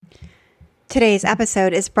Today's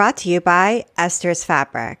episode is brought to you by Esther's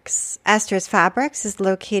Fabrics. Esther's Fabrics is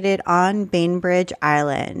located on Bainbridge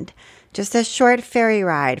Island, just a short ferry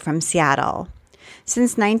ride from Seattle.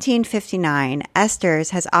 Since 1959, Esther's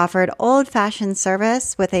has offered old-fashioned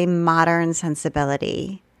service with a modern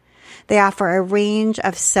sensibility. They offer a range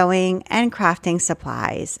of sewing and crafting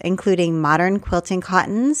supplies, including modern quilting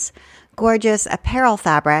cottons, gorgeous apparel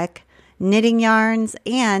fabric, knitting yarns,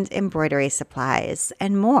 and embroidery supplies,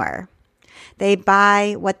 and more. They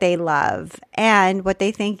buy what they love and what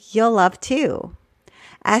they think you'll love too.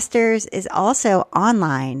 Esther's is also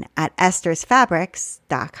online at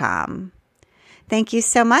estersfabrics.com. Thank you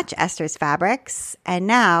so much, Esther's Fabrics. And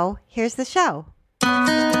now, here's the show.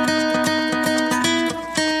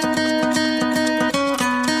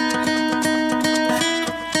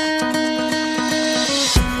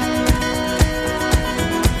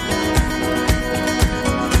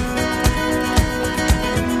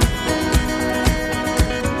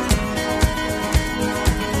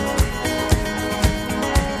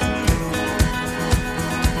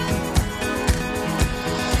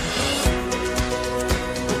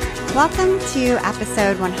 Welcome to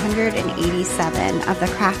episode 187 of the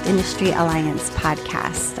Craft Industry Alliance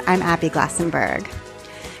podcast. I'm Abby Glassenberg.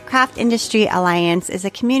 Craft Industry Alliance is a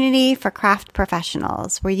community for craft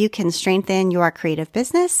professionals where you can strengthen your creative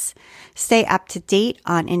business, stay up to date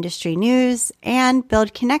on industry news, and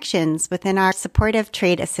build connections within our supportive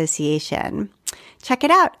trade association. Check it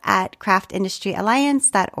out at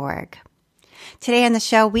craftindustyalliance.org. Today on the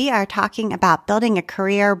show, we are talking about building a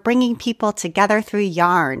career, bringing people together through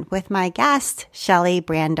yarn with my guest, Shelly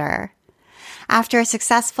Brander. After a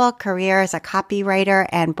successful career as a copywriter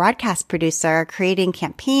and broadcast producer, creating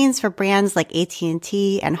campaigns for brands like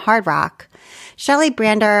AT&T and Hard Rock, Shelly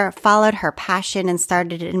Brander followed her passion and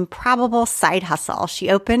started an improbable side hustle. She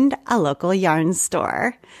opened a local yarn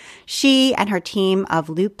store. She and her team of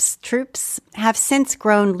Loops Troops have since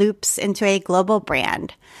grown Loops into a global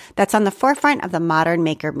brand that's on the forefront of the modern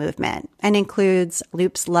maker movement and includes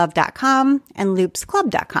loopslove.com and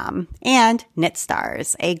loopsclub.com and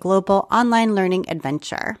KnitStars, a global online learning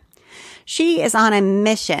adventure. She is on a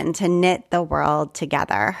mission to knit the world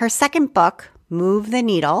together. Her second book, Move the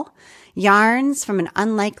Needle, Yarns from an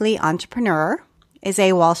Unlikely Entrepreneur, is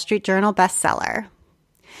a Wall Street Journal bestseller.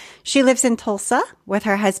 She lives in Tulsa with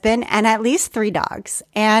her husband and at least 3 dogs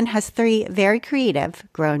and has 3 very creative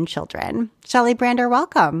grown children. Shelly Brander,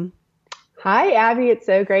 welcome. Hi, Abby. It's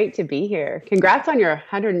so great to be here. Congrats on your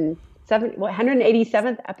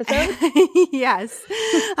 187th episode? Yes,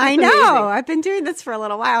 I know. I've been doing this for a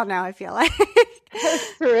little while now, I feel like.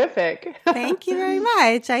 That's terrific. Thank you very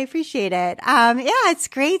much. I appreciate it. It's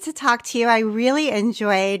great to talk to you. I really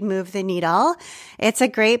enjoyed Move the Needle. It's a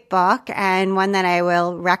great book and one that I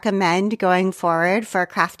will recommend going forward for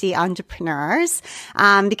crafty entrepreneurs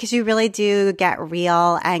because you really do get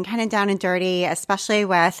real and kind of down and dirty, especially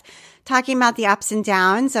with talking about the ups and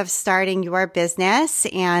downs of starting your business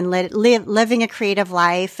and living a creative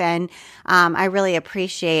life. And I really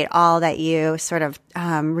appreciate all that you sort of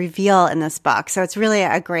reveal in this book. So it's really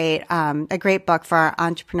a great book for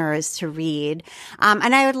entrepreneurs to read.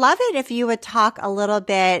 And I would love it if you would talk a little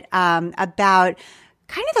bit about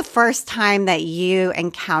kind of the first time that you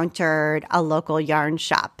encountered a local yarn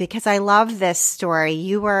shop, because I love this story.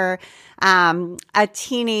 You were a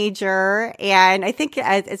teenager, and I think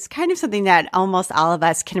it's kind of something that almost all of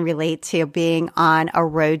us can relate to, being on a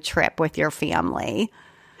road trip with your family.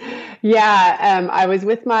 Yeah, I was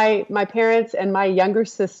with my parents and my younger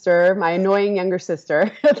sister, my annoying younger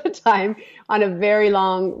sister at the time, on a very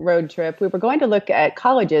long road trip. We were going to look at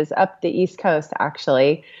colleges up the East Coast,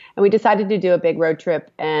 actually, and we decided to do a big road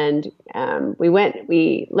trip. And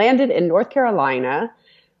we landed in North Carolina,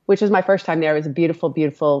 which was my first time there. It was a beautiful,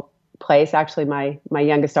 beautiful place. Actually, my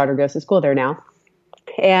youngest daughter goes to school there now.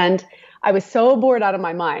 And I was so bored out of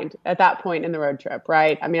my mind at that point in the road trip,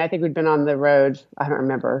 right? I mean, I think we'd been on the road, I don't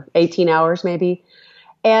remember, 18 hours maybe.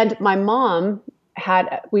 And my mom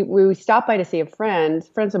we stopped by to see friends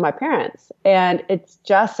of my parents. And it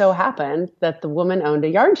just so happened that the woman owned a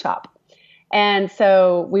yarn shop. And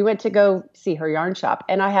so we went to go see her yarn shop.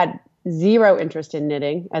 And I had zero interest in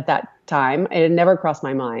knitting at that time. It had never crossed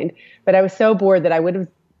my mind. But I was so bored that I would have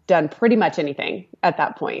done pretty much anything at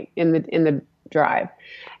that point in the drive.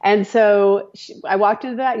 And so I walked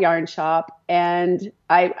into that yarn shop, and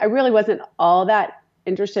I really wasn't all that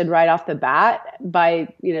interested right off the bat by,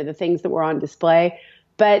 the things that were on display,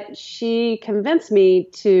 but she convinced me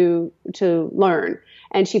to learn.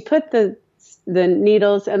 And she put the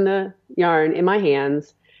needles and the yarn in my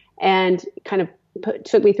hands and kind of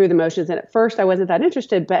took me through the motions. And at first I wasn't that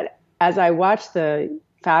interested, but as I watched the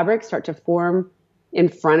fabric start to form in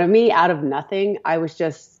front of me out of nothing, I was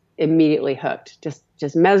just immediately hooked,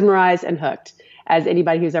 just mesmerized and hooked, as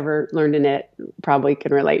anybody who's ever learned to knit probably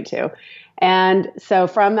can relate to. And so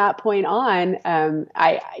from that point on,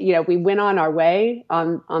 we went on our way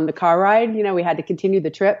on the car ride. We had to continue the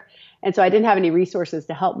trip. And so I didn't have any resources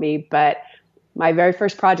to help me, but my very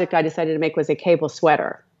first project I decided to make was a cable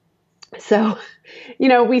sweater. So,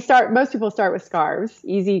 most people start with scarves,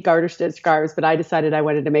 easy garter stitch scarves, but I decided I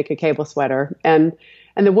wanted to make a cable sweater. And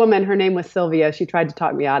the woman, her name was Sylvia, she tried to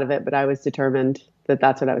talk me out of it, but I was determined that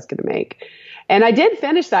that's what I was going to make. And I did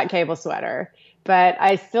finish that cable sweater, but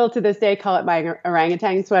I still to this day call it my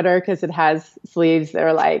orangutan sweater because it has sleeves that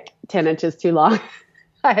are like 10 inches too long.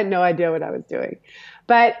 I had no idea what I was doing.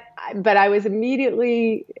 But I was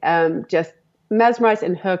immediately just mesmerized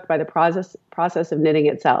and hooked by the process of knitting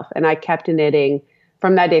itself. And I kept knitting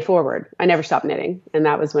from that day forward. I never stopped knitting. And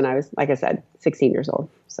that was when I was, like I said, 16 years old.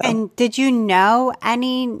 So. And did you know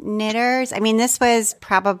any knitters? I mean, this was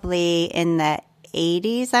probably in the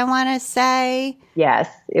 80s, I want to say. Yes,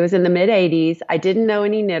 it was in the mid 80s. I didn't know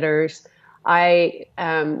any knitters. When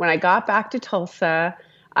I got back to Tulsa,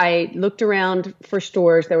 I looked around for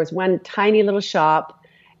stores. There was one tiny little shop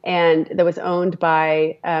and that was owned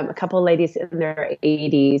by a couple of ladies in their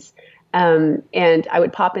 80s. And I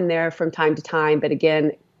would pop in there from time to time, but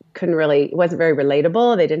again, it wasn't very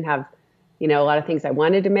relatable. They didn't have, a lot of things I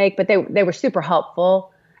wanted to make, but they were super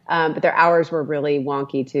helpful. But their hours were really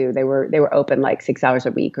wonky too. They were open like 6 hours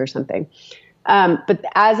a week or something. But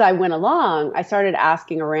as I went along, I started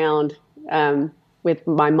asking around with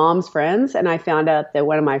my mom's friends, and I found out that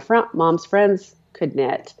one of my mom's friends could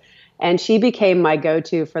knit. And she became my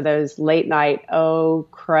go-to for those late night, oh,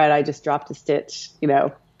 crud, I just dropped a stitch,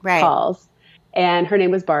 right. calls. And her name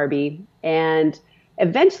was Barbie. And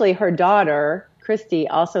eventually her daughter, Christy,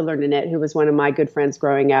 also learned to knit, who was one of my good friends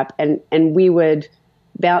growing up. And we would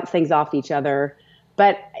bounce things off each other.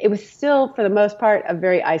 But it was still, for the most part, a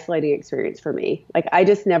very isolating experience for me. Like, I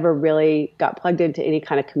just never really got plugged into any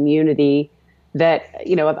kind of community that,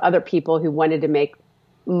 of other people who wanted to make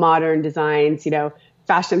modern designs,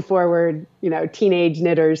 fashion forward, teenage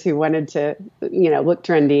knitters who wanted to, look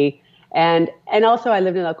trendy. And also I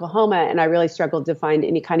lived in Oklahoma, and I really struggled to find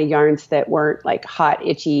any kind of yarns that weren't like hot,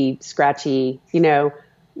 itchy, scratchy,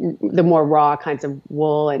 the more raw kinds of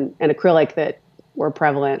wool and acrylic that were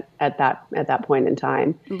prevalent at that point in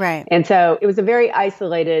time. Right. And so it was a very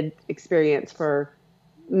isolated experience for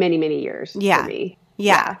many, many years for me.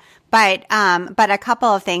 Yeah. But a couple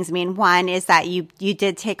of things. I mean, one is that you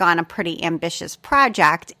did take on a pretty ambitious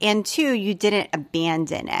project, and two, you didn't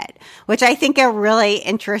abandon it, which I think are really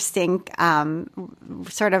interesting,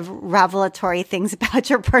 sort of revelatory things about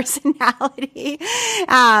your personality.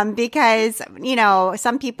 Because,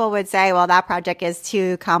 some people would say, well, that project is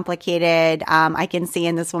too complicated. I can see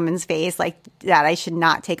in this woman's face like that I should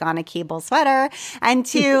not take on a cable sweater. And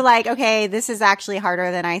two, like, okay, this is actually harder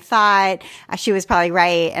than I thought. She was probably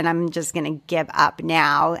right. And I'm just going to give up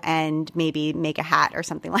now and maybe make a hat or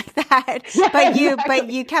something like that.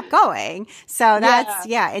 But you kept going. So that's,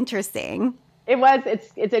 interesting.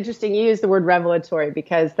 It's interesting. You use the word revelatory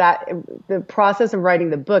because the process of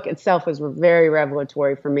writing the book itself was very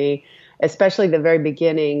revelatory for me, especially the very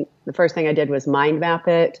beginning. The first thing I did was mind map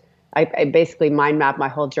it. I basically mind mapped my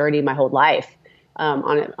whole journey, my whole life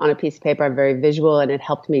on a piece of paper. I'm very visual, and it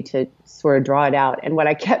helped me to sort of draw it out. And what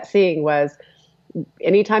I kept seeing was,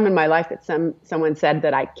 any time in my life that someone said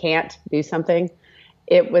that I can't do something,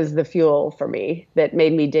 it was the fuel for me that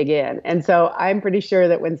made me dig in. And so I'm pretty sure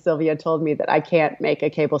that when Sylvia told me that I can't make a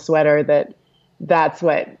cable sweater, that's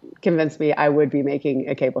what convinced me I would be making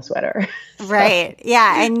a cable sweater. Right.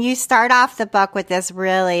 Yeah. And you start off the book with this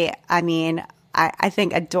really, I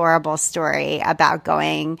think adorable story about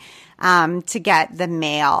going to get the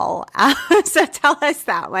mail. So tell us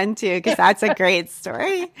that one too, because that's a great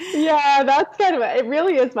story. Yeah, that's it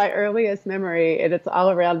really is my earliest memory, and it's all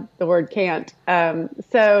around the word can't. Again,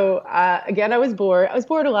 I was bored. I was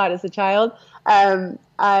bored a lot as a child.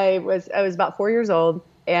 I was about 4 years old,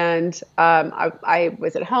 and I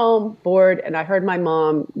was at home bored, and I heard my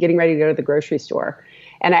mom getting ready to go to the grocery store.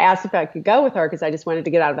 And I asked if I could go with her because I just wanted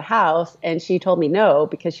to get out of the house. And she told me no,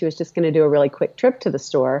 because she was just going to do a really quick trip to the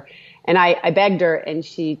store. And I begged her, and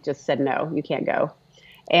she just said, no, you can't go.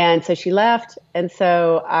 And so she left. And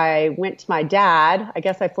so I went to my dad. I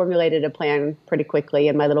guess I formulated a plan pretty quickly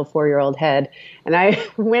in my little 4-year-old head. And I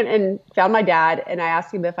went and found my dad, and I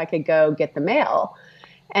asked him if I could go get the mail.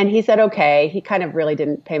 And he said, okay. He kind of really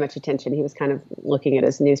didn't pay much attention. He was kind of looking at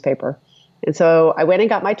his newspaper. And so I went and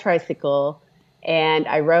got my tricycle, and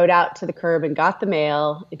I rode out to the curb and got the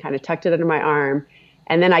mail and kind of tucked it under my arm.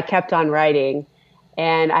 And then I kept on writing,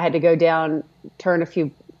 and I had to go down, turn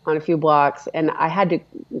on a few blocks, and I had to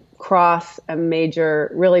cross a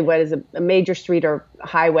major, really what is a major street or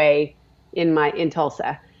highway in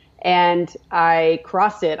Tulsa. And I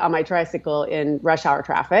crossed it on my tricycle in rush hour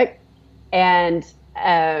traffic. And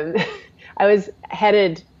I was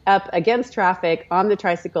headed up against traffic on the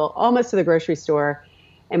tricycle, almost to the grocery store.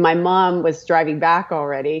 And my mom was driving back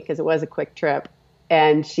already because it was a quick trip.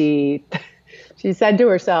 And she said to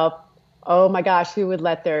herself, "Oh my gosh, who would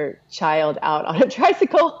let their child out on a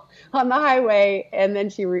tricycle on the highway?" And then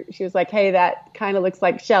she was like, "Hey, that kind of looks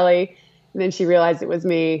like Shelly." And then she realized it was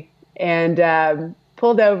me, and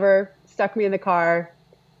pulled over, stuck me in the car,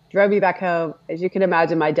 drove me back home. As you can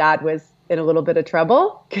imagine, my dad was in a little bit of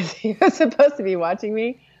trouble because he was supposed to be watching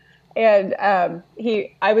me. And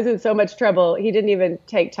I was in so much trouble, he didn't even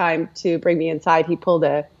take time to bring me inside. He pulled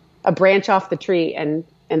a branch off the tree and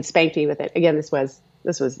spanked me with it. Again, this was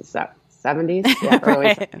the 70s, yeah,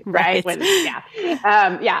 early 70s, right?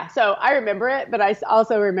 Yeah. So I remember it, but I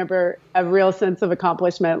also remember a real sense of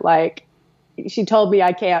accomplishment. Like, she told me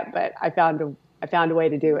I can't, but I found a way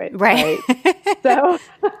to do it. Right. So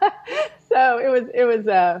it was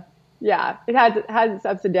yeah, it has its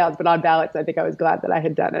ups and downs, but on balance, I think I was glad that I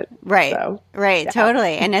had done it. Right. So, right. Yeah.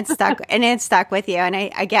 Totally. And it stuck with you. And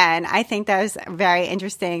I think those very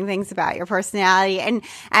interesting things about your personality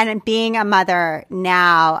and being a mother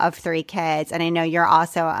now of 3 kids. And I know you're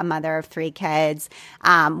also a mother of 3 kids.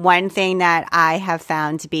 One thing that I have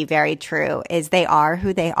found to be very true is they are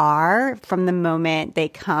who they are from the moment they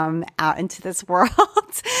come out into this world.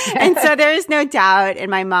 And so there is no doubt in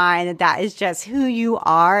my mind that is just who you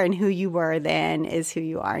are, and who you were then is who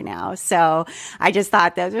you are now. So I just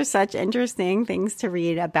thought those are such interesting things to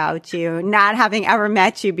read about you, not having ever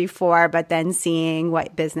met you before, but then seeing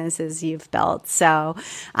what businesses you've built. So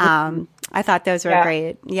I thought those were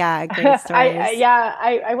great stories.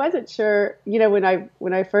 I wasn't sure,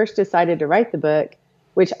 when I first decided to write the book,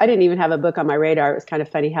 which I didn't even have a book on my radar. It was kind of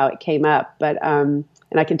funny how it came up, but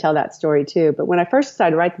and I can tell that story too. But when I first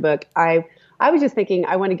decided to write the book, I was just thinking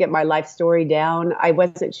I want to get my life story down. I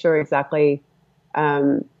wasn't sure exactly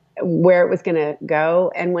where it was going to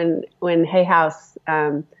go. And when Hay House,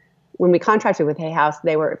 when we contracted with Hay House,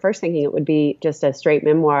 they were at first thinking it would be just a straight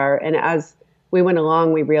memoir. And as we went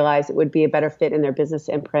along, we realized it would be a better fit in their business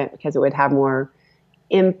imprint because it would have more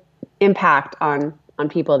impact on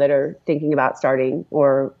people that are thinking about starting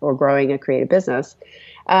or growing a creative business.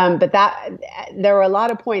 But there were a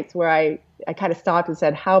lot of points where I kind of stopped and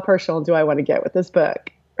said, how personal do I want to get with this book,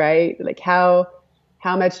 right? Like how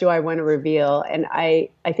much do I want to reveal? And I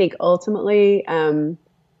think ultimately, I'm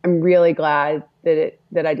really glad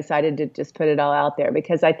that I decided to just put it all out there,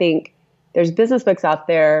 because I think there's business books out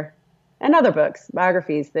there and other books,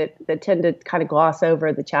 biographies that tend to kind of gloss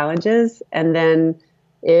over the challenges. And then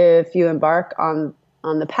if you embark on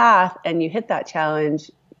the path and you hit that challenge,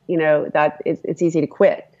 that it's easy to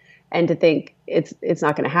quit and to think it's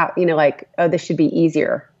not going to happen, like, oh, this should be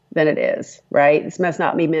easier than it is, right? This must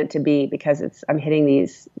not be meant to be because I'm hitting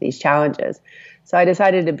these challenges. So I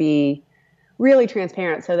decided to be really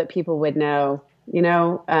transparent so that people would know,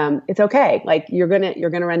 it's okay. Like, you're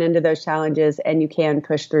gonna run into those challenges and you can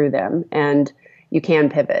push through them and you can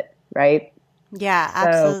pivot, right? Yeah,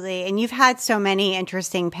 absolutely. And you've had so many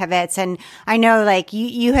interesting pivots. And I know, like,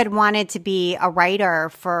 you had wanted to be a writer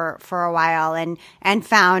for a while and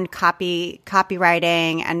found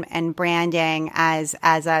copywriting and branding as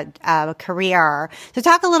a career. So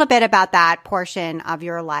talk a little bit about that portion of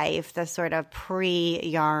your life, the sort of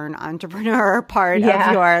pre-yarn entrepreneur part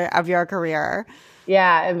of your career.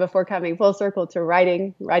 Yeah. And before coming full circle to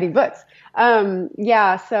writing books.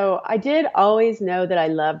 So I did always know that I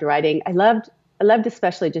loved writing. I loved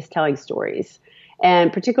especially just telling stories,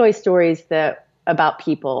 and particularly stories about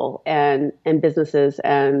people and businesses.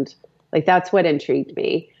 And like, that's what intrigued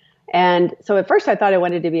me. And so at first I thought I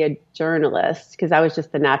wanted to be a journalist because that was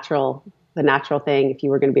just the natural thing if you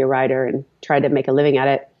were going to be a writer and try to make a living at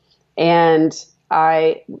it. And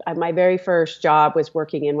my very first job was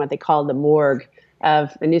working in what they called the morgue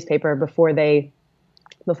of a newspaper before they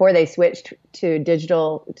switched to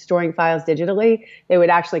digital, storing files digitally. They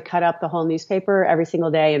would actually cut up the whole newspaper every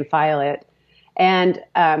single day and file it. And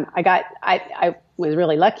I was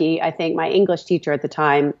really lucky. I think my English teacher at the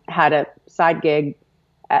time had a side gig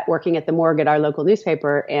working at the morgue at our local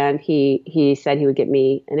newspaper, and he said he would get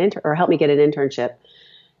me help me get an internship.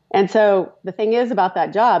 And so the thing is about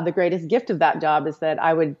that job, the greatest gift of that job is that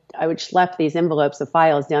I would schlep these envelopes of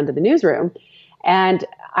files down to the newsroom. And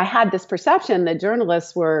I had this perception that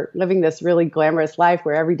journalists were living this really glamorous life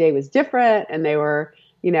where every day was different and they were,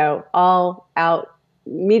 all out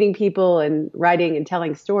meeting people and writing and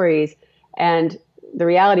telling stories. And the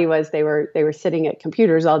reality was they were sitting at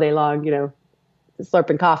computers all day long,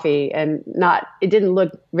 slurping coffee, and it didn't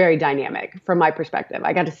look very dynamic from my perspective.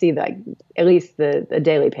 I got to see at least the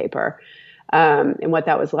daily paper, and what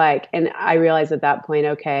that was like. And I realized at that point,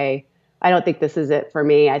 okay, I don't think this is it for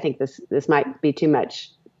me. I think this might be too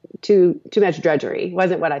much drudgery. It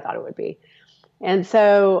wasn't what I thought it would be. And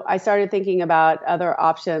so I started thinking about other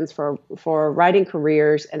options for writing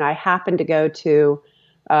careers. And I happened to go to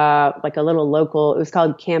like a little local, it was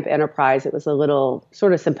called Camp Enterprise. It was a little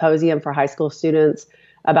sort of symposium for high school students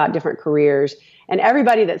about different careers. And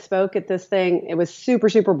everybody that spoke at this thing, it was super,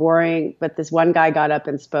 super boring. But this one guy got up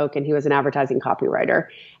and spoke, and he was an advertising copywriter.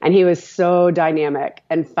 And he was so dynamic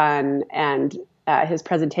and fun. And his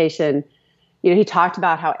presentation, he talked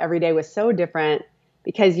about how every day was so different,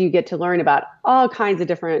 because you get to learn about all kinds of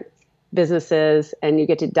different businesses, and you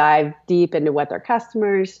get to dive deep into what their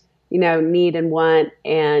customers, need and want.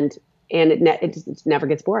 And it just never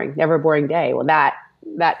gets boring, never a boring day. Well, that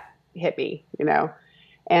hit me,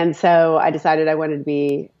 And so I decided I wanted to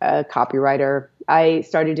be a copywriter. I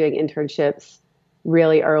started doing internships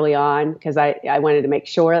really early on because I wanted to make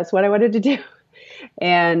sure that's what I wanted to do.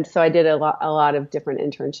 And so I did a lot of different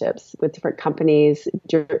internships with different companies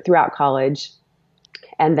throughout college,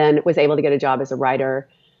 and then was able to get a job as a writer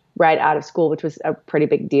right out of school, which was a pretty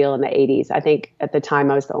big deal in the 80s. I think at the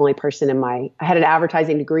time I was the only person I had an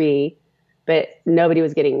advertising degree, but nobody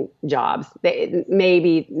was getting jobs.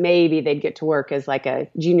 Maybe they'd get to work as like a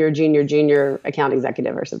junior account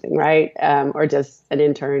executive or something, right? Or just an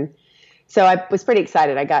intern. So I was pretty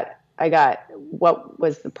excited. I got what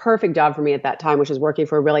was the perfect job for me at that time, which was working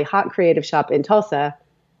for a really hot creative shop in Tulsa,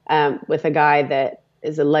 with a guy that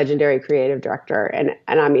is a legendary creative director. And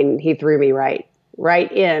I mean, he threw me right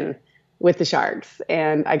in with the Sharks.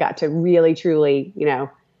 And I got to really, truly,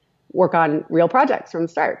 work on real projects from the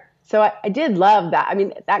start. So I did love that. I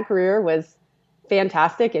mean, that career was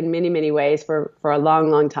fantastic in many, many ways for a long,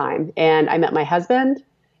 long time. And I met my husband,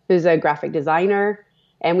 who's a graphic designer,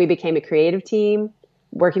 and we became a creative team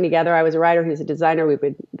working together. I was a writer, he was a designer.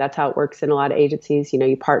 That's how it works in a lot of agencies.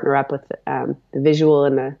 You partner up with the visual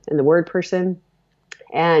and the word person.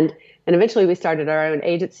 And eventually we started our own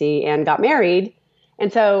agency and got married.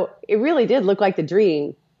 And so it really did look like the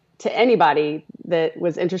dream to anybody that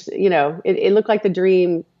was interested. It looked like the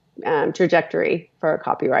dream trajectory for a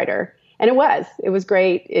copywriter. And it was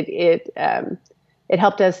great. It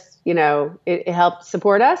helped us, it helped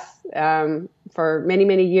support us for many,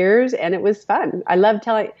 many years. And it was fun. I loved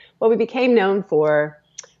telling. What we became known for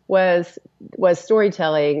was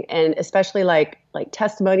storytelling, and especially like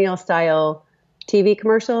testimonial style TV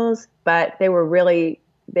commercials, but they were really,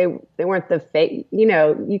 they weren't the fake,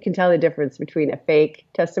 you can tell the difference between a fake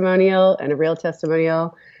testimonial and a real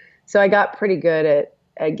testimonial. So I got pretty good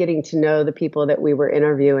at getting to know the people that we were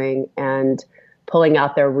interviewing and pulling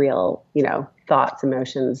out their real, thoughts,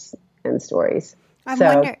 emotions, and stories.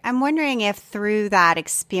 I'm wondering if through that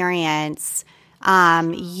experience,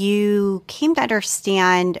 you came to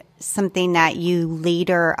understand something that you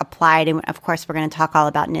later applied. And of course, we're going to talk all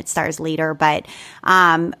about KnitStars later, but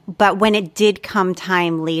when it did come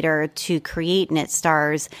time later to create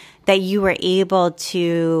KnitStars, that you were able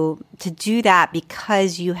to do that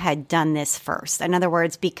because you had done this first. In other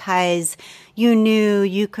words, because you knew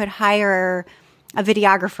you could hire a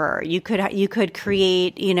videographer, you could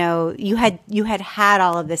create, you had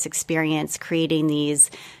all of this experience creating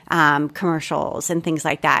these commercials and things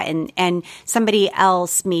like that. And somebody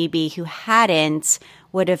else maybe who hadn't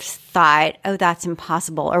would have thought, oh, that's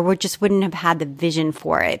impossible, or wouldn't have had the vision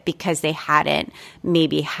for it because they hadn't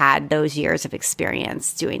maybe had those years of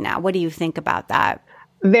experience doing that. What do you think about that?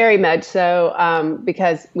 Very much so,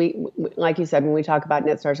 because we, like you said, when we talk about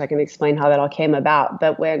KnitStars, I can explain how that all came about.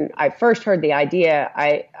 But when I first heard the idea,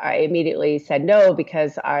 I immediately said no,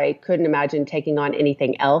 because I couldn't imagine taking on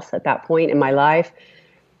anything else at that point in my life.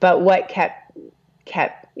 But what kept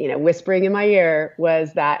whispering in my ear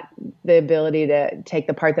was that the ability to take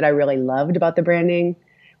the part that I really loved about the branding,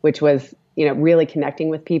 which was, really connecting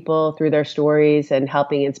with people through their stories and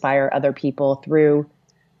helping inspire other people through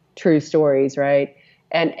true stories, right?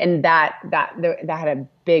 And that had a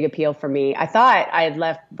big appeal for me. I thought I had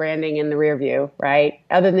left branding in the rear view, right?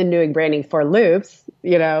 Other than doing branding for Loops,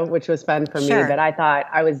 which was fun for Sure. me. But I thought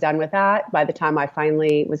I was done with that. By the time I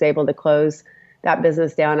finally was able to close that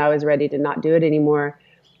business down, I was ready to not do it anymore.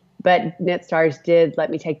 But KnitStars did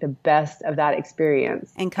let me take the best of that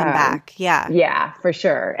experience. And come back. Yeah. Yeah, for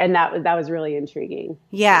sure. And that was really intriguing.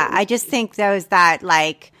 Yeah. I just think there was that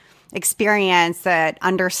experience, that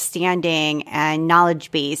understanding and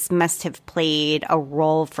knowledge base must have played a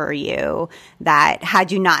role for you that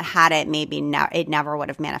had you not had it, maybe it never would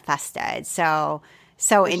have manifested. Sure.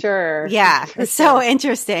 Yeah, it's so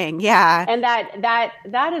interesting. Yeah. And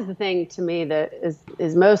that is the thing to me that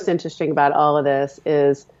is most interesting about all of this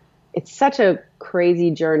is it's such a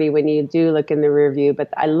crazy journey when you do look in the rear view. But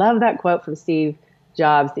I love that quote from Steve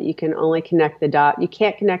Jobs that you can only connect the dot. You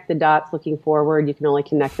can't connect the dots looking forward. You can only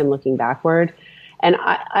connect them looking backward. And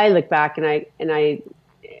I look back and I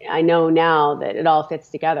know now that it all fits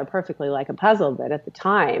together perfectly like a puzzle, but at the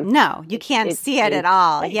time, no, you can't see it at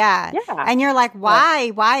all. Yeah. And you're like,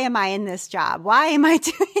 why am I in this job? Why am I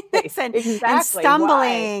doing this? And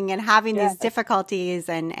stumbling and having these difficulties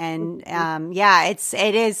it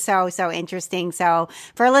is so interesting. So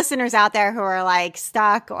for listeners out there who are like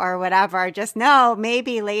stuck or whatever, just know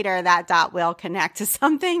maybe later that dot will connect to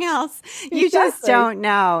something else. You just don't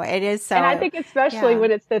know. It is so. And I think especially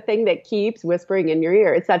when it's the thing that keeps whispering in your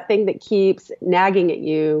ear, it's that thing that keeps nagging at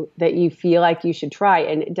you that you feel like you should try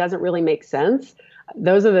and it doesn't really make sense.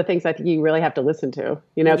 Those are the things I think you really have to listen to,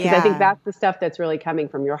 because I think that's the stuff that's really coming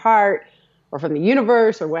from your heart or from the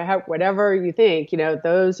universe or whatever you think,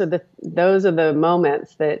 those are the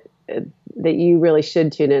moments that you really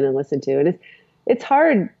should tune in and listen to. And it's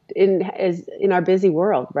hard in our busy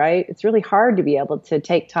world, right? It's really hard to be able to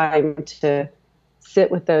take time to sit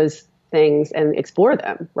with those things and explore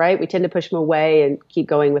them, right? We tend to push them away and keep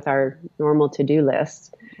going with our normal to-do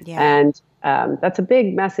lists. Yeah. And that's a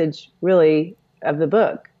big message, really, of the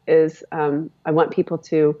book is I want people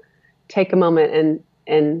to take a moment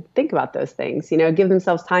and think about those things, give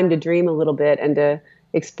themselves time to dream a little bit and to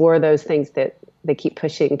explore those things that they keep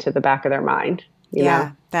pushing to the back of their mind. You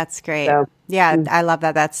know? That's great. So, I love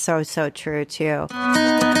that. That's so, so true, too.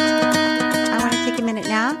 I want to take a minute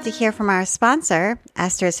now to hear from our sponsor,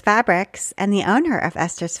 Esther's Fabrics, and the owner of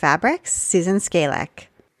Esther's Fabrics, Susan Skalek.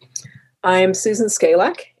 I'm Susan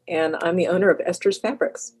Skalek, and I'm the owner of Esther's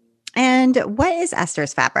Fabrics. And what is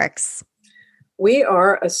Esther's Fabrics? We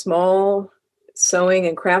are a small sewing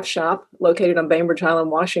and craft shop located on Bainbridge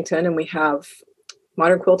Island, Washington, and we have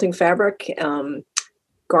modern quilting fabric,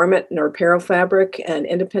 garment and apparel fabric, and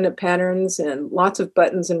independent patterns, and lots of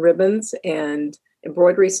buttons and ribbons, and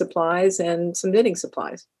embroidery supplies, and some knitting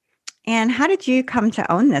supplies. And how did you come to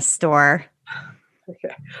own this store?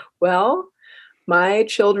 Okay. Well, my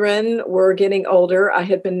children were getting older. I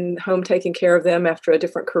had been home taking care of them after a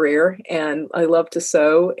different career, and I love to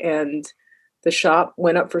sew, and the shop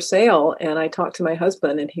went up for sale, and I talked to my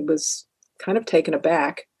husband, and he was kind of taken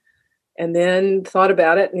aback, and then thought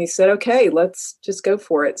about it, and he said, okay, let's just go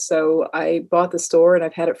for it. So I bought the store, and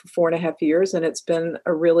I've had it for 4.5 years, and it's been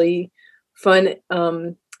a really fun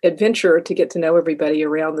adventure to get to know everybody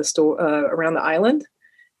around the store, around the island,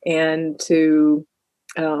 and to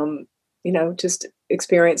just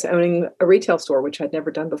experience owning a retail store, which I'd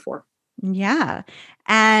never done before. Yeah.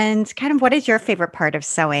 And kind of what is your favorite part of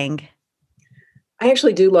sewing? I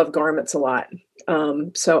actually do love garments a lot.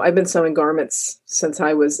 So I've been sewing garments since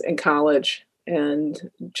I was in college and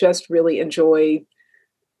just really enjoy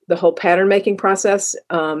the whole pattern making process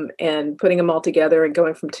and putting them all together and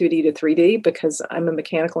going from 2D to 3D because I'm a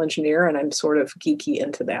mechanical engineer and I'm sort of geeky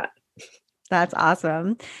into that. That's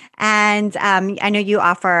awesome. And I know you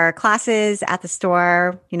offer classes at the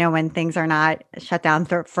store, when things are not shut down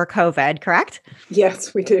for COVID, correct?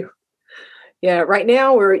 Yes, we do. Yeah, right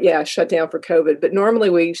now we're shut down for COVID, but normally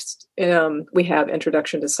we have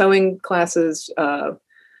introduction to sewing classes,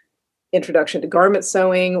 introduction to garment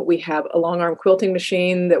sewing. We have a long arm quilting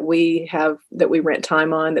machine that we rent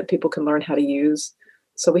time on that people can learn how to use.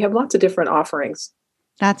 So we have lots of different offerings.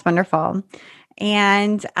 That's wonderful.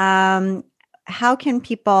 And how can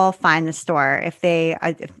people find the store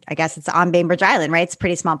I guess it's on Bainbridge Island, right? It's a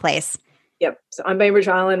pretty small place. Yep. So on Bainbridge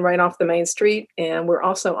Island, right off the main street. And we're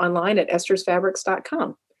also online at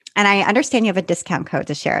estersfabrics.com. And I understand you have a discount code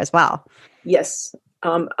to share as well. Yes.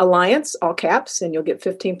 Alliance, all caps, and you'll get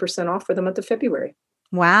 15% off for the month of February.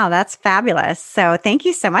 Wow, that's fabulous. So thank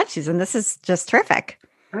you so much, Susan. This is just terrific.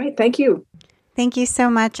 All right. Thank you. Thank you so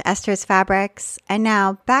much, Esther's Fabrics. And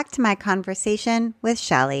now back to my conversation with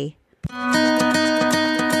Shelley.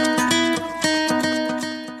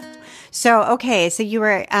 So you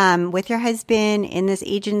were with your husband in this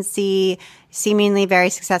agency, seemingly very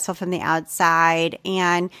successful from the outside,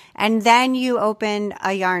 and then you opened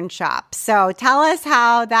a yarn shop. So tell us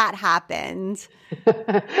how that happened.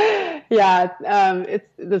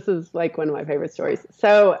 This is like one of my favorite stories.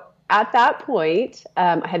 So at that point,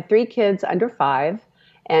 I had 3 kids under 5,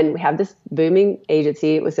 and we have this booming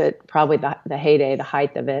agency. It was at probably the heyday, the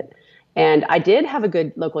height of it. And I did have a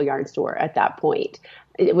good local yarn store at that point.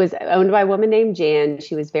 It was owned by a woman named Jan.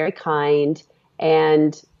 She was very kind,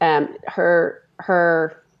 and the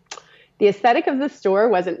aesthetic of the store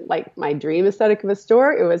wasn't like my dream aesthetic of a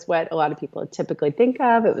store. It was what a lot of people typically think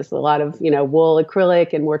of. It was a lot of, wool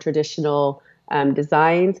acrylic and more traditional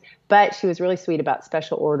designs, but she was really sweet about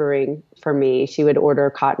special ordering for me. She would order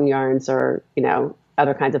cotton yarns or,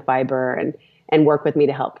 other kinds of fiber and work with me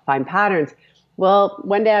to help find patterns. Well,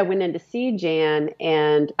 one day I went in to see Jan,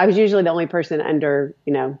 and I was usually the only person under,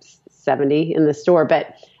 70 in the store,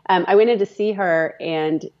 but I went in to see her,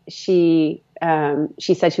 and she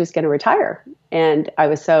said she was going to retire. And I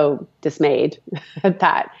was so dismayed at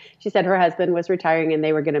that. She said her husband was retiring and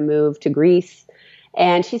they were going to move to Greece.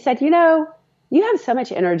 And she said, you have so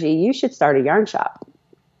much energy. You should start a yarn shop.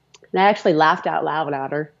 And I actually laughed out loud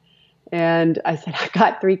at her. And I said, I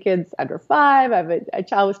got 3 kids under 5. I have a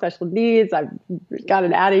child with special needs. I've got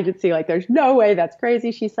an ad agency. Like, there's no way that's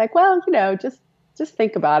crazy. She's like, well, just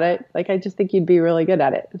think about it. Like, I just think you'd be really good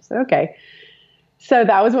at it. I said, okay. So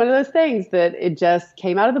that was one of those things that it just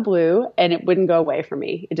came out of the blue and it wouldn't go away from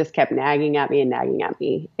me. It just kept nagging at me and nagging at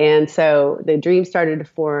me. And so the dream started to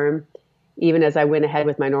form even as I went ahead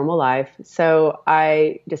with my normal life. So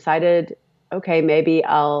I decided, okay, maybe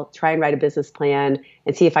I'll try and write a business plan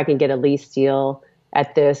and see if I can get a lease deal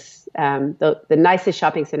at this, the nicest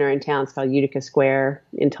shopping center in town. It's called Utica Square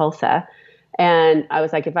in Tulsa. And I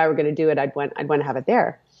was like, if I were going to do it, I'd want to have it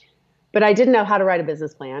there. But I didn't know how to write a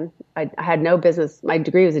business plan. I had no business. My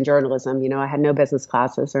degree was in journalism. I had no business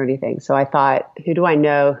classes or anything. So I thought, who do I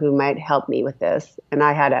know who might help me with this? And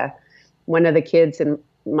I had one of my kids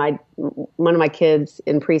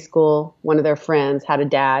in preschool, one of their friends had a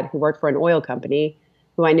dad who worked for an oil company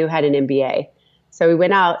who I knew had an MBA. So we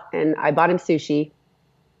went out and I bought him sushi,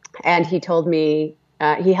 and he told me,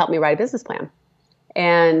 he helped me write a business plan.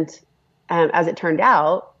 And as it turned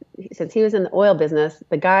out, since he was in the oil business,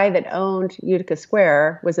 the guy that owned Utica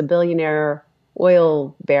Square was a billionaire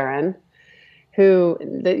oil baron who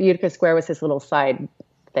the Utica Square was his little side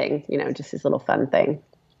thing, just his little fun thing.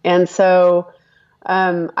 And so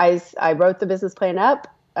I wrote the business plan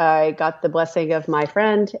up. I got the blessing of my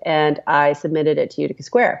friend and I submitted it to Utica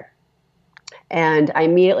Square. And I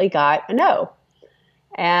immediately got a no.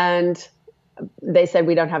 And they said,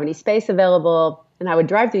 we don't have any space available. And I would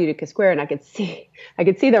drive to Utica Square and I could see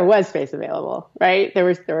there was space available, right?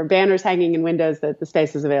 There were banners hanging in windows that the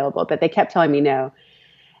space was available, but they kept telling me no.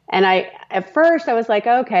 And at first I was like,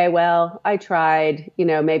 okay, well, I tried,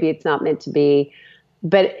 maybe it's not meant to be,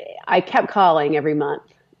 but I kept calling every month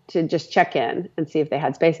to just check in and see if they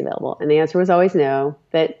had space available. And the answer was always no,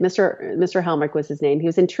 that Mr. Helmrich was his name. He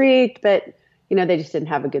was intrigued, but they just didn't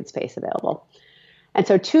have a good space available. And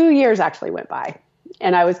so 2 years actually went by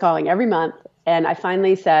and I was calling every month. And I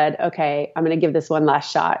finally said, okay, I'm going to give this one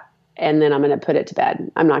last shot and then I'm going to put it to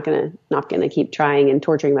bed. I'm not going to keep trying and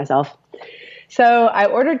torturing myself. So I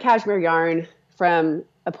ordered cashmere yarn from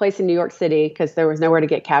a place in New York City because there was nowhere to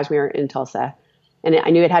get cashmere in Tulsa. And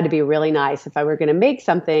I knew it had to be really nice if I were going to make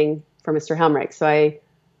something for Mr. Helmrich. So I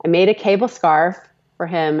made a cable scarf for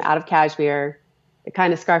him out of cashmere, the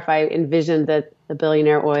kind of scarf I envisioned that the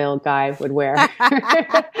billionaire oil guy would wear.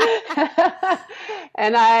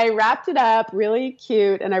 And I wrapped it up really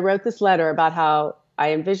cute. And I wrote this letter about how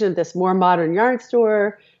I envisioned this more modern yarn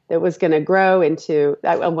store that was going to grow into,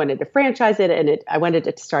 I wanted to franchise it. And I wanted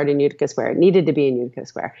it to start in Utica Square. It needed to be in Utica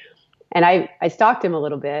Square. And I stalked him a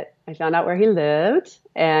little bit. I found out where he lived.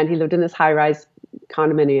 And he lived in this high-rise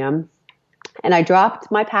condominium. And I dropped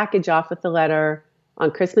my package off with the letter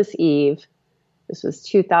on Christmas Eve. This was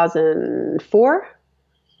 2004.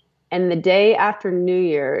 And the day after New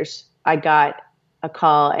Year's, I got a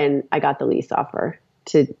call and I got the lease offer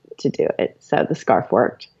to do it. So the scarf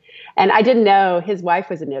worked. And I didn't know his wife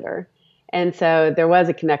was a knitter. And so there was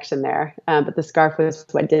a connection there. But the scarf was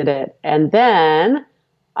what did it. And then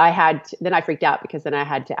I freaked out because then I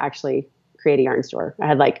had to actually create a yarn store. I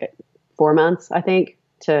had like 4 months, I think,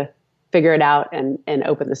 to figure it out and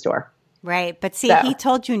open the store. Right. But see, he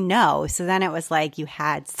told you no. So then it was like you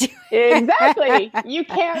had to. Exactly. You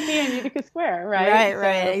can't be in Utica Square, right?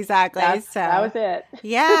 Right. Exactly. That was it.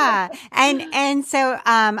 Yeah. And so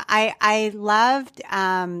I loved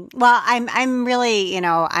I'm really,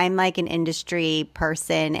 I'm like an industry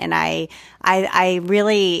person and I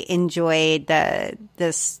really enjoyed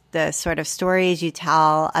the sort of stories you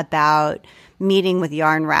tell about meeting with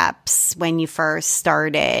yarn reps when you first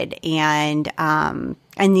started and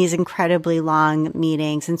these incredibly long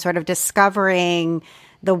meetings and sort of discovering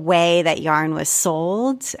the way that yarn was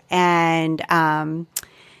sold. And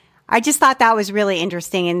I just thought that was really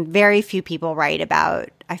interesting. And very few people write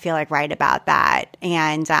about I feel like right about that.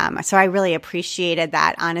 And so I really appreciated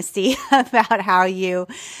that honesty about how you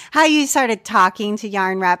started talking to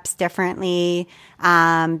yarn reps differently,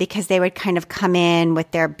 because they would kind of come in with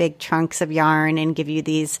their big trunks of yarn and give you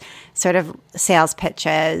these sort of sales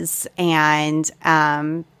pitches and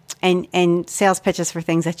sales pitches for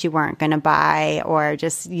things that you weren't going to buy or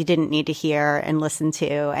just you didn't need to hear and listen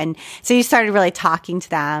to. And so you started really talking to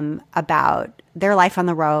them about their life on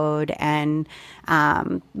the road and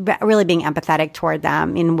really being empathetic toward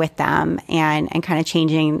them and with them and kind of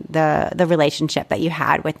changing the relationship that you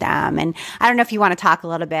had with them. And I don't know if you want to talk a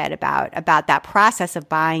little bit about that process of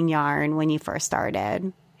buying yarn when you first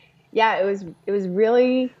started. Yeah, it was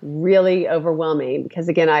really, really overwhelming because,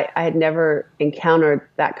 again, I had never encountered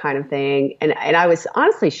that kind of thing. And I was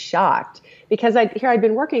honestly shocked because I'd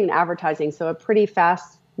been working in advertising, so a pretty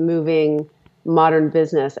fast-moving modern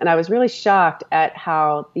business. And I was really shocked at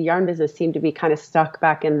how the yarn business seemed to be kind of stuck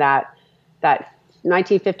back in that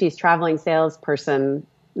 1950s traveling salesperson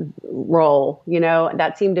role,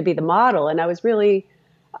 that seemed to be the model. And I was really,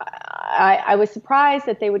 I was surprised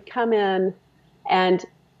that they would come in and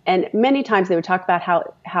many times they would talk about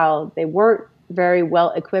how they weren't very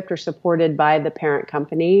well equipped or supported by the parent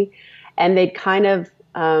company. And they'd kind of,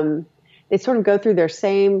 they'd sort of go through their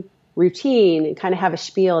same routine and kind of have a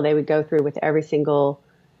spiel they would go through with every single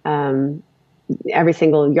yarn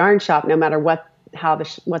shop, no matter what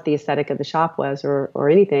the aesthetic of the shop was or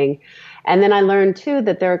anything. And then I learned too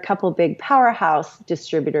that there are a couple big powerhouse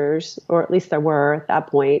distributors, or at least there were at that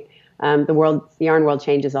point. The yarn world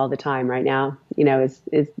changes all the time right now. Is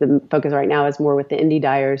the focus right now is more with the indie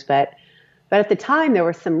dyers, but at the time there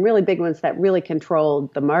were some really big ones that really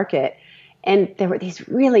controlled the market, and there were these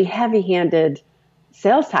really heavy-handed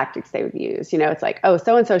sales tactics they would use. It's like, oh,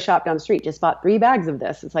 so and so shop down the street just bought 3 bags of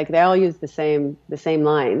this. It's like they all use the same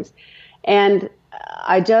lines, and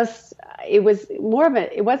it was more of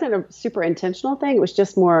it wasn't a super intentional thing. It was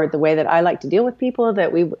just more the way that I like to deal with people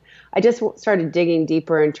I just started digging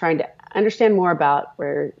deeper and trying to understand more about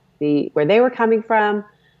where they were coming from,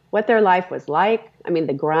 what their life was like. I mean,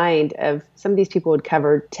 the grind of some of these people would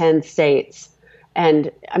cover 10 states,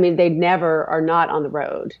 and I mean, they never are not on the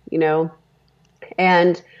road,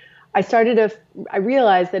 and I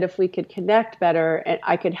realized that if we could connect better and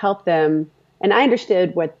I could help them, and I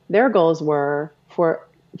understood what their goals were for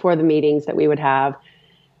the meetings that we would have,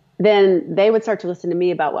 then they would start to listen to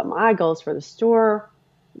me about what my goals for the store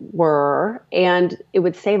were, and it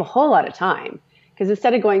would save a whole lot of time. Because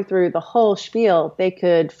instead of going through the whole spiel, they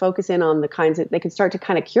could focus in on they could start to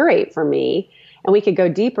kind of curate for me, and we could go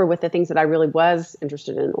deeper with the things that I really was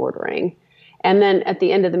interested in ordering. And then at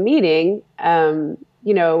the end of the meeting,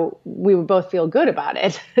 we would both feel good about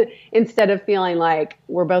it instead of feeling like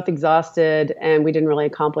we're both exhausted and we didn't really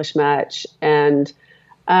accomplish much. And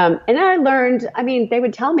I learned, I mean, they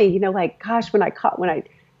would tell me, gosh, when I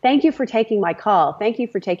thank you for taking my call. Thank you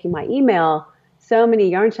for taking my email. So many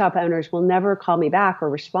yarn shop owners will never call me back or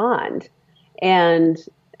respond. And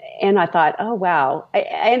I thought, oh, wow.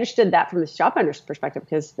 I understood that from the shop owner's perspective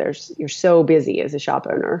because you're so busy as a shop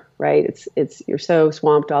owner, right? You're so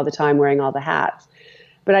swamped all the time wearing all the hats.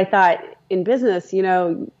 But I thought in business,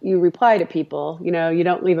 you reply to people, you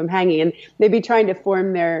don't leave them hanging, and they'd be trying to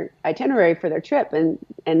form their itinerary for their trip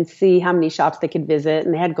and see how many shops they could visit,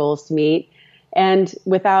 and they had goals to meet. And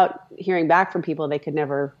without hearing back from people, they could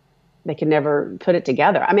never put it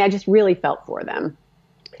together. I mean, I just really felt for them.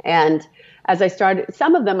 And as I started,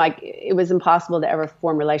 some of them, it was impossible to ever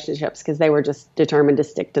form relationships because they were just determined to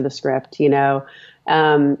stick to the script,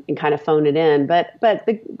 and kind of phone it in. But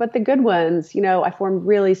the good ones, I formed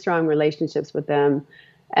really strong relationships with them.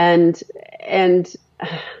 And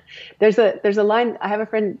there's a line. I have a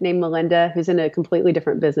friend named Melinda who's in a completely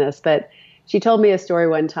different business, but she told me a story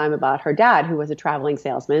one time about her dad, who was a traveling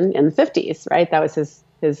salesman in the 50s, right? That was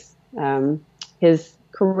his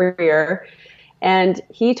career. And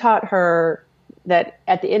he taught her that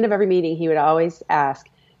at the end of every meeting, he would always ask,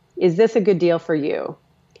 is this a good deal for you?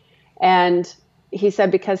 And he said,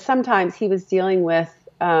 because sometimes he was dealing with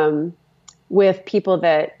people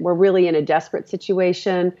that were really in a desperate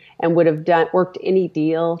situation and would have worked any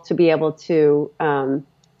deal to be able to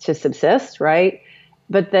subsist, right?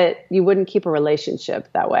 But that you wouldn't keep a relationship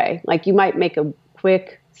that way. Like you might make a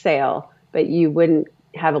quick sale, but you wouldn't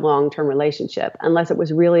have a long-term relationship unless it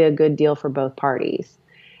was really a good deal for both parties.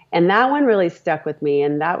 And that one really stuck with me.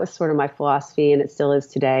 And that was sort of my philosophy, and it still is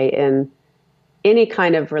today in any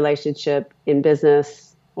kind of relationship in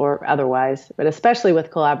business or otherwise, but especially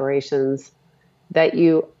with collaborations, that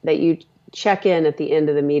you check in at the end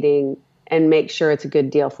of the meeting and make sure it's a good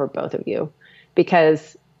deal for both of you.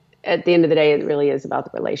 Because at the end of the day, it really is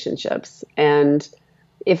about the relationships. And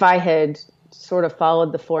if I had sort of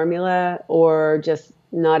followed the formula or just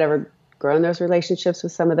not ever grown those relationships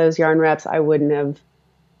with some of those yarn reps, I wouldn't have,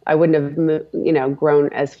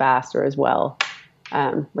 grown as fast or as well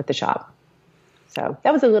with the shop. So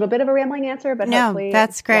that was a little bit of a rambling answer, but hopefully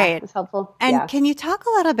that's great. It's helpful. And can you talk a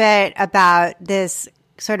little bit about this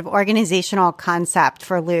sort of organizational concept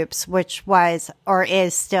for loops, which was or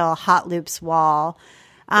is still Hot Loops Wall?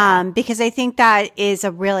 Because I think that is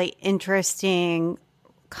a really interesting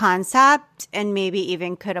concept and maybe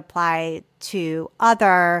even could apply to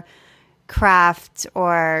other craft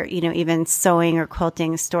or, even sewing or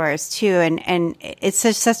quilting stores too. And it's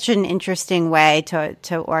just such an interesting way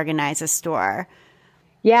to organize a store.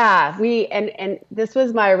 Yeah, and this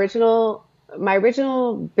was my original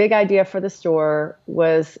big idea for the store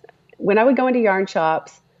was when I would go into yarn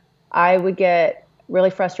shops, I would get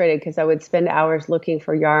really frustrated because I would spend hours looking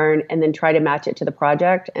for yarn and then try to match it to the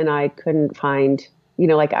project. And I couldn't find,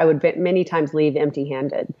 I would many times leave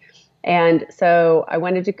empty-handed. And so I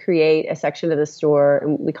wanted to create a section of the store,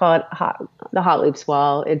 and we call it the Hot Loops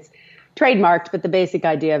Wall. It's trademarked, but the basic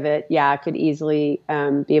idea of it, could easily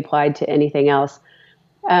be applied to anything else.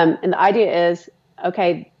 And the idea is,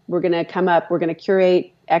 okay, we're going to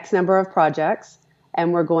curate X number of projects,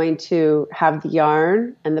 and we're going to have the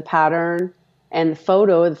yarn and the pattern and the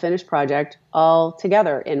photo of the finished project all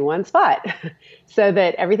together in one spot so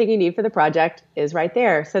that everything you need for the project is right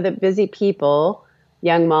there. So that busy people,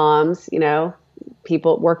 young moms,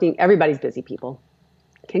 people working, everybody's busy people,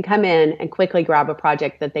 can come in and quickly grab a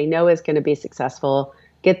project that they know is going to be successful,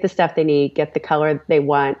 get the stuff they need, get the color they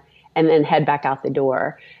want, and then head back out the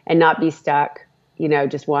door and not be stuck,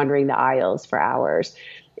 just wandering the aisles for hours.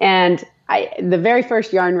 And the very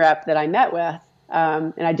first yarn rep that I met with,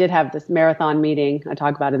 and I did have this marathon meeting I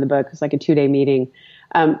talk about in the book. It was like a 2-day meeting.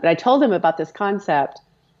 But I told him about this concept,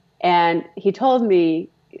 and he told me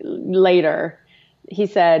later, he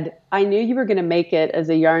said, I knew you were going to make it as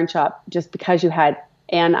a yarn shop just because you had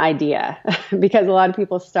an idea, because a lot of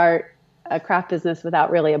people start a craft business without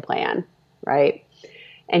really a plan, right?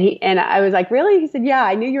 And I was like, really? He said, yeah,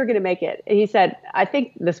 I knew you were going to make it. And he said, I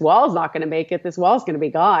think this wall's not going to make it. This wall's going to be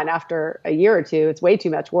gone after a year or two. It's way too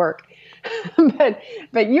much work.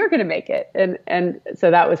 but you're going to make it. And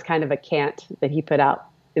so that was kind of a cant that he put out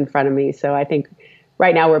in front of me. So I think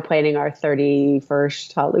right now we're planning our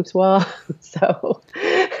 31st Hot Loops Wall. So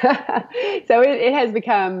it has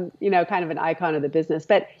become, kind of an icon of the business.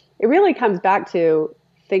 But it really comes back to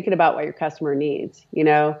thinking about what your customer needs,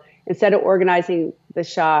 instead of organizing the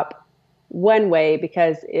shop one way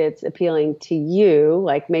because it's appealing to you,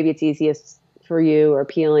 like maybe it's easiest for you or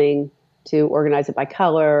appealing to organize it by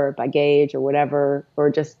color or by gauge or whatever, or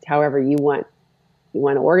just however you want to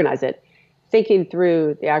organize it, thinking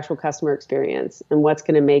through the actual customer experience and what's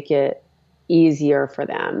going to make it easier for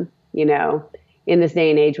them, in this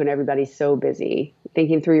day and age when everybody's so busy,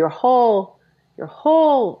 thinking through your whole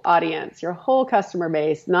audience, your whole customer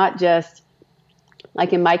base, not just,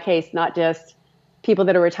 like in my case, not just people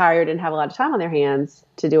that are retired and have a lot of time on their hands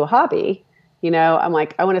to do a hobby. I'm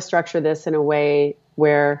like, I want to structure this in a way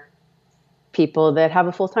where people that have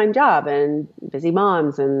a full-time job and busy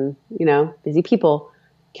moms and, busy people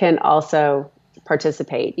can also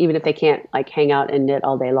participate, even if they can't hang out and knit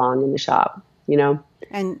all day long in the shop,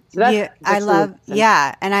 And so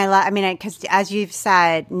because as you've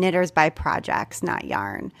said, knitters by projects, not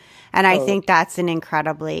yarn. And I think that's an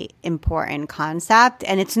incredibly important concept.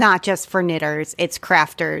 And it's not just for knitters, it's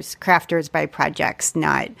crafters by projects,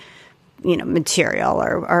 not, material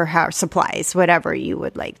or how supplies, whatever you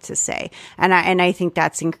would like to say. And I think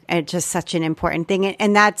that's just such an important thing.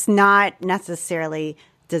 And that's not necessarily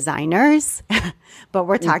designers, but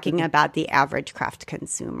we're talking about the average craft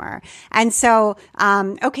consumer. And so,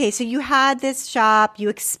 so you had this shop, you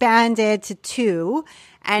expanded to 2,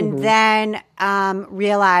 and then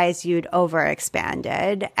realized you'd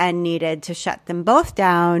overexpanded and needed to shut them both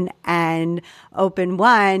down and open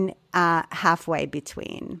one halfway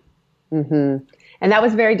between. Mm-hmm. And that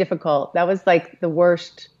was very difficult. That was like the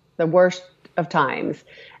worst of times.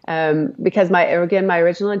 Because my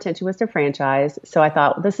original intention was to franchise. So I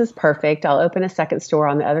thought, well, this is perfect. I'll open a second store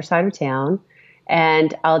on the other side of town,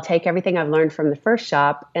 and I'll take everything I've learned from the first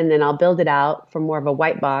shop, and then I'll build it out from more of a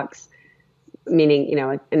white box, meaning,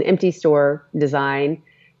 an empty store design,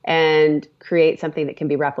 and create something that can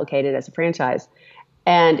be replicated as a franchise.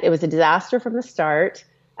 And it was a disaster from the start.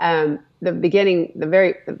 The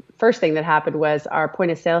very first thing that happened was our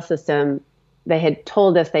point of sale system. They had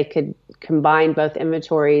told us they could combine both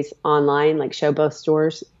inventories online, like show both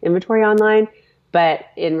stores' inventory online, But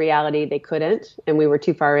in reality, they couldn't, and we were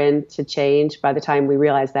too far in to change by the time we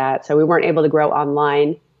realized that. So we weren't able to grow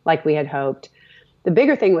online like we had hoped. The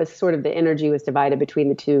bigger thing was sort of the energy was divided between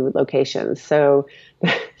the two locations. So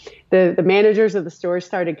the managers of the stores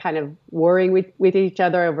started kind of warring with each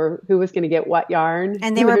other over who was going to get what yarn.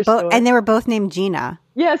 And they were both named Gina.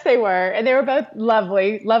 Yes, they were. And they were both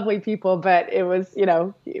lovely people, but it was,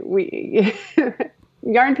 we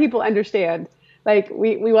yarn people understand. Like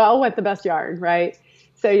we all want the best yarn, right?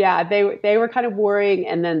 So yeah, they were kind of worrying,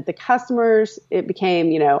 and then the customers, it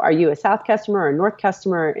became, are you a South customer or a North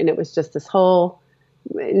customer? And it was just this whole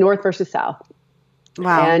North versus South.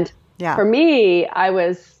 Wow. And for me, I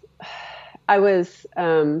was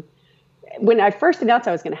when I first announced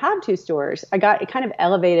I was going to have 2 stores, it kind of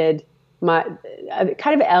elevated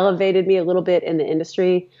me a little bit in the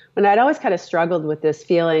industry, when I'd always kind of struggled with this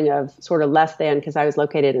feeling of sort of less than, because I was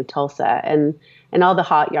located in Tulsa, and all the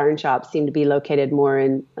hot yarn shops seemed to be located more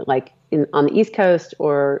on the East Coast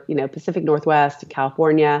or, Pacific Northwest,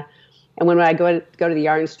 California. And when I go to the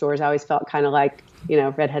yarn stores, I always felt kind of like,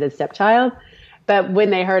 redheaded stepchild. But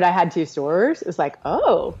when they heard I had 2 stores, it was like,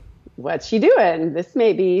 oh, what's she doing? This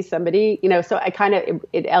may be somebody, so I kind of,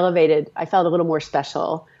 it elevated, I felt a little more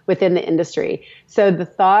special within the industry. So the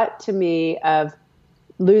thought to me of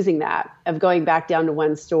losing that, of going back down to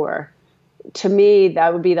 1 store, to me,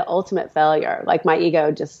 that would be the ultimate failure. Like my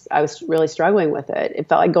ego I was really struggling with it. It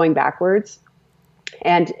felt like going backwards.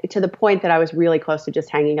 And to the point that I was really close to just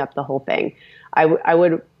hanging up the whole thing.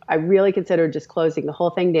 I really considered just closing the whole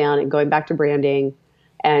thing down and going back to branding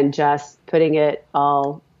and just putting it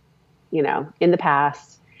all, in the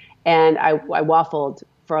past. And I waffled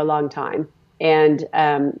for a long time. And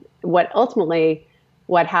what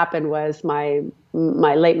happened was my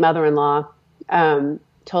late mother-in-law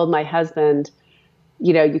told my husband,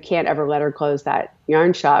 you can't ever let her close that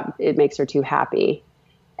yarn shop. It makes her too happy.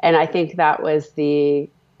 And I think that was the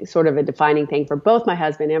sort of a defining thing for both my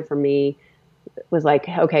husband and for me, was like,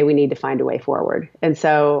 okay, we need to find a way forward. And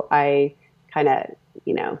so I kind of,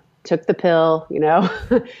 took the pill,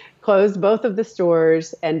 closed both of the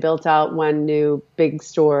stores and built out 1 new big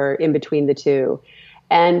store in between the 2.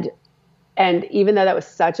 And even though that was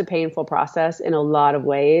such a painful process in a lot of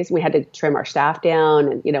ways, we had to trim our staff down,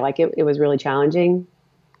 and, it was really challenging.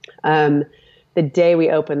 The day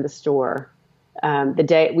we opened the store, the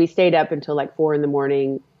day we stayed up until like 4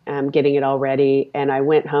 a.m, getting it all ready. And I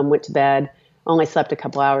went home, went to bed, only slept a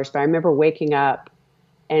couple hours, but I remember waking up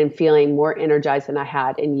and feeling more energized than I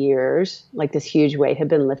had in years. Like this huge weight had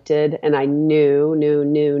been lifted, and I knew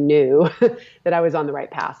that I was on the right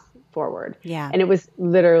path forward. Yeah. And it was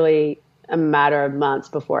literally a matter of months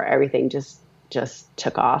before everything just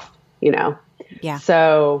took off, Yeah.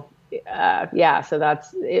 So, so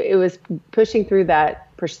that's, it was pushing through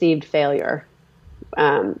that perceived failure,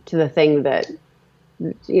 to the thing that,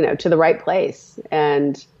 to the right place.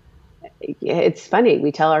 And it's funny.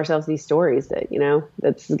 We tell ourselves these stories that,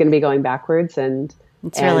 that's going to be going backwards, and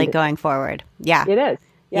it's really going forward. Yeah, it is.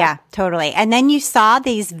 Yeah, totally. And then you saw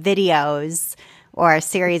these videos, or a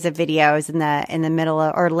series of videos in the middle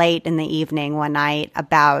or late in the evening one night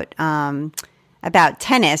about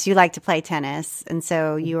tennis. You like to play tennis, and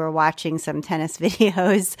so you were watching some tennis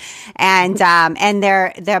videos, and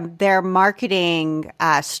their marketing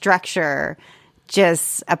structure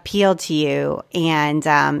just appealed to you, and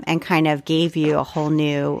kind of gave you a whole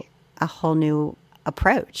new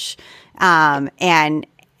approach, and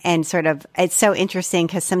sort of, it's so interesting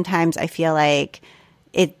because sometimes I feel like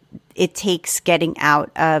it takes getting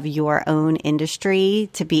out of your own industry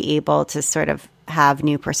to be able to sort of have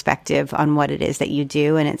new perspective on what it is that you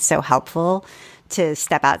do, and it's so helpful to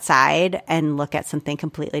step outside and look at something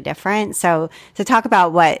completely different. So to talk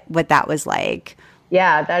about what that was like.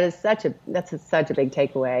 Yeah, that's such a big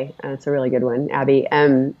takeaway. It's a really good one, Abby.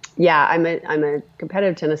 I'm a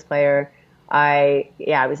competitive tennis player. I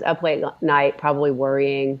was up late night, probably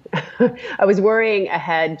worrying. I was worrying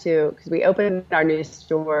ahead because we opened our new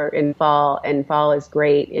store in fall, and fall is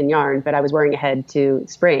great in yarn, but I was worrying ahead to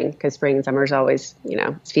spring, because spring and summer is always,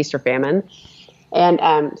 it's feast or famine. And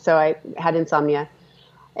so I had insomnia.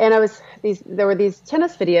 And there were these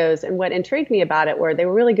tennis videos, and what intrigued me about it were they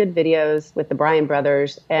were really good videos with the Bryan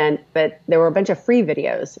brothers, but there were a bunch of free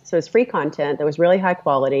videos. So it was free content that was really high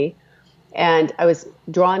quality, and I was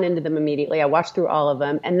drawn into them immediately. I watched through all of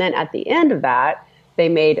them, and then at the end of that, they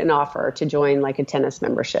made an offer to join like a tennis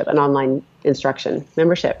membership, an online instruction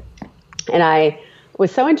membership. And I was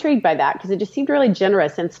so intrigued by that because it just seemed really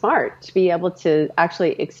generous and smart to be able to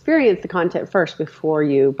actually experience the content first before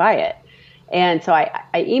you buy it. And so I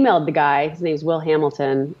emailed the guy. His name's Will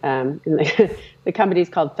Hamilton. And the company's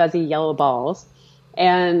called Fuzzy Yellow Balls.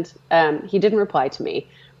 And he didn't reply to me.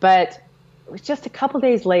 But it was just a couple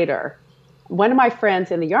days later, one of my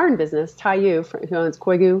friends in the yarn business, Tai Yu, who owns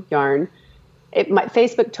Koigu Yarn,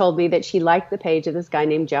 Facebook told me that she liked the page of this guy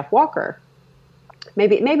named Jeff Walker.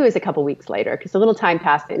 Maybe it was a couple weeks later, because a little time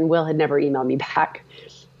passed and Will had never emailed me back.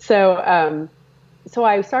 So so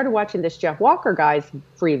I started watching this Jeff Walker guy's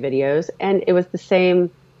free videos, and it was the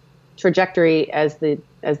same trajectory as the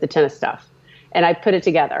tennis stuff. And I put it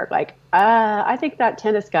together like, I think that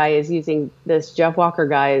tennis guy is using this Jeff Walker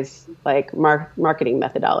guy's like marketing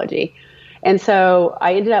methodology. And so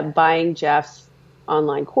I ended up buying Jeff's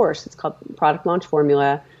online course. It's called Product Launch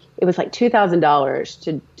Formula. It was like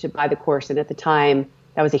 $2,000 to buy the course. And at the time,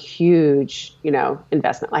 that was a huge,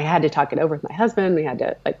 investment. I had to talk it over with my husband. We had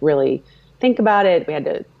to like really think about it. We had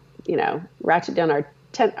to, ratchet down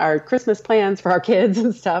our Christmas plans for our kids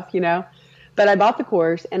and stuff, But I bought the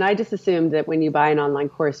course, and I just assumed that when you buy an online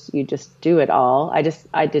course, you just do it all. I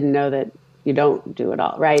didn't know that you don't do it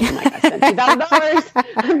all, right? I'm like, I spent $2,000.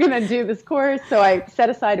 I'm going to do this course. So I set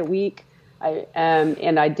aside a week,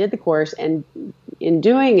 and I did the course. And in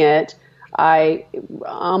doing it, I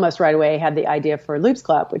almost right away had the idea for Loops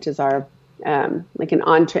Club, which is our like an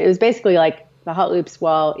on-trend. It was basically like the Hot Loops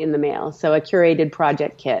wall in the mail, so a curated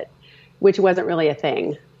project kit, which wasn't really a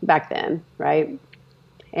thing back then, right?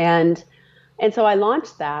 And so I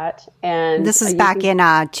launched that. And this was back in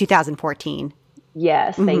 2014.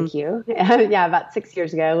 Yes, thank you. Yeah, about 6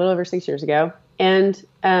 years ago, a little over 6 years ago. And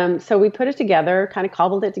so we put it together, kind of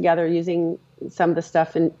cobbled it together using some of the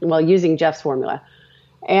stuff using Jeff's formula.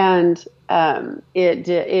 And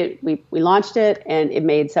we launched it, and it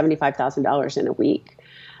made $75,000 in a week.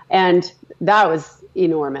 And that was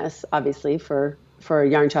enormous, obviously, for a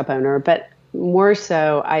yarn shop owner. But more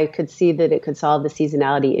so, I could see that it could solve the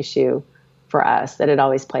seasonality issue for us that had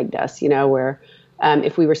always plagued us, where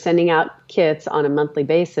if we were sending out kits on a monthly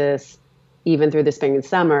basis, even through the spring and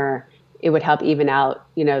summer, it would help even out,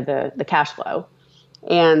 the cash flow.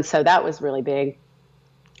 And so that was really big.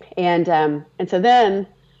 And so then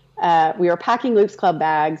we were packing Loops Club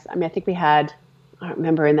bags. I mean, I think we had, I don't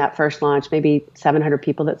remember in that first launch, maybe 700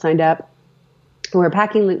 people that signed up. We were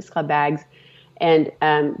packing Loops Club bags. And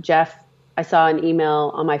Jeff, I saw an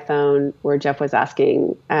email on my phone where Jeff was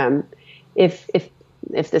asking,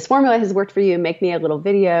 if this formula has worked for you, make me a little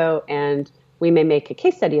video and we may make a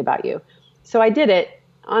case study about you. So I did it,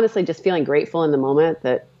 honestly, just feeling grateful in the moment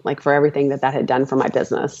that like for everything that had done for my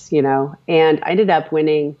business, and I ended up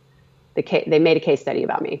winning they made a case study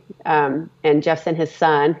about me. And Jeff sent his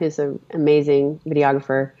son, who's an amazing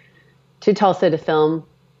videographer, to Tulsa to film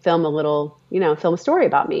a story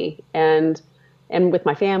about me and with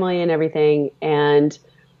my family and everything. And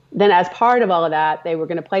then as part of all of that, they were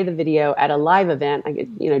going to play the video at a live event.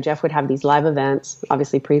 Jeff would have these live events,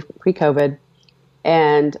 obviously pre-COVID.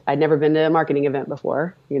 And I'd never been to a marketing event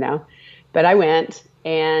before, but I went,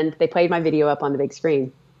 and they played my video up on the big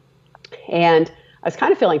screen. And I was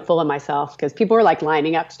kind of feeling full of myself because people were like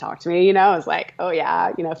lining up to talk to me. I was like, oh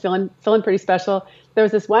yeah, feeling pretty special. There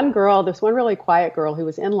was this one really quiet girl who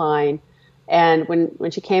was in line. And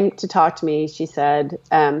when she came to talk to me, she said,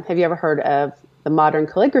 have you ever heard of the Modern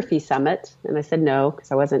Calligraphy Summit? And I said, no,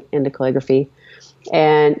 because I wasn't into calligraphy.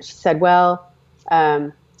 And she said,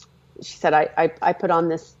 I put on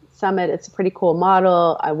this summit. It's a pretty cool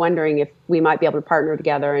model. I'm wondering if we might be able to partner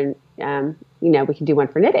together and, we can do one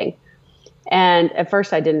for knitting. And at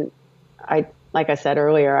first like I said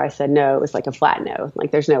earlier, I said no. It was like a flat no.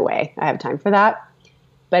 Like, there's no way I have time for that.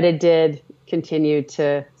 But it did continue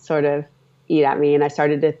to sort of eat at me. And I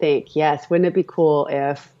started to think, yes, wouldn't it be cool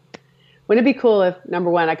if number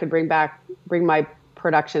one, I could bring my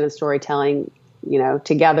production and storytelling,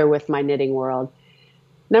 together with my knitting world.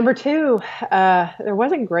 Number two, there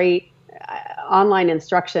wasn't great online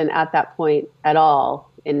instruction at that point at all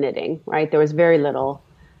in knitting, right? There was very little.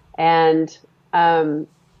 And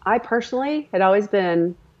I personally had always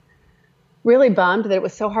been really bummed that it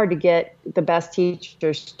was so hard to get the best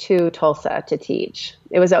teachers to Tulsa to teach.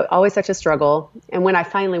 It was always such a struggle. And when I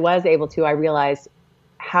finally was able to, I realized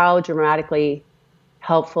how dramatically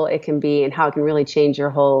helpful it can be and how it can really change your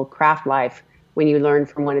whole craft life when you learn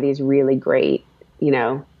from one of these really great,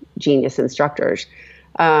 genius instructors.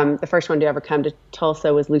 The first one to ever come to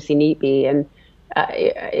Tulsa was Lucy Neatby. And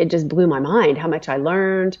it just blew my mind how much I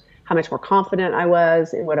learned, how much more confident I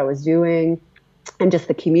was in what I was doing, and just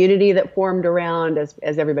the community that formed around as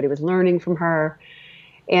everybody was learning from her.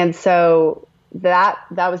 And so that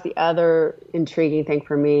was the other intriguing thing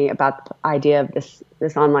for me about the idea of this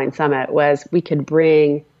online summit was we could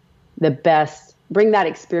bring that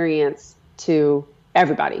experience to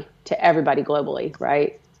everybody globally,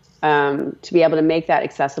 right? to be able to make that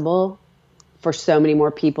accessible for so many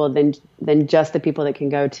more people than just the people that can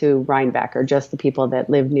go to Rhinebeck or just the people that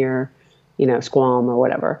live near, Squam or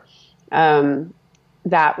whatever.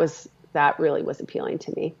 That really was appealing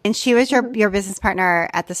to me. And she was your business partner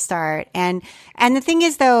at the start. And the thing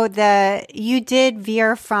is, though, you did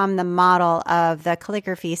veer from the model of the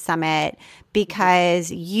calligraphy summit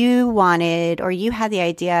because you wanted, or you had the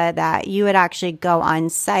idea that you would actually go on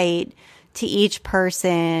site to each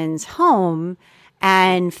person's home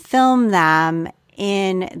and film them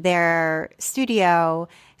in their studio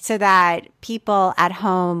so that people at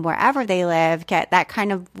home, wherever they live, get that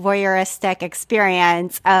kind of voyeuristic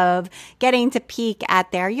experience of getting to peek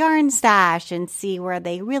at their yarn stash and see where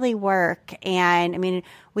they really work. And I mean,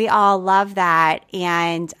 we all love that.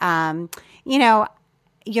 And,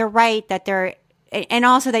 you're right that and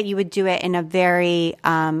also that you would do it in a very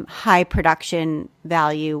high production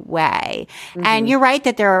value way. Mm-hmm. And you're right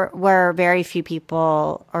that there were very few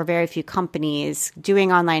people or very few companies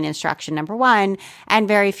doing online instruction, number one, and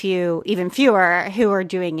very few, even fewer, who are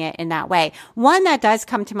doing it in that way. One that does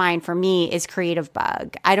come to mind for me is Creative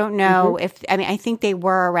Bug. I don't know I think they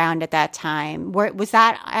were around at that time. Was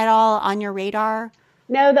that at all on your radar?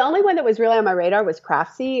 No, the only one that was really on my radar was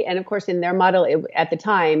Craftsy. And of course, in their model, at the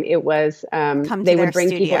time, it was they would bring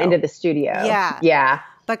people into the studio. Yeah.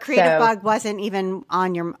 But Creative Bug wasn't even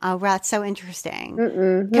on your. Oh, that's so interesting.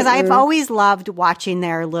 Because I've always loved watching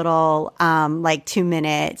their little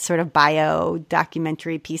 2-minute sort of bio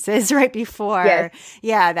documentary pieces right before. Yes.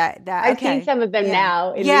 Yeah, that I've seen some of them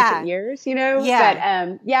now in recent years. Yeah. But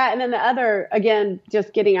and then the other, again,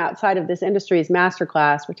 just getting outside of this industry is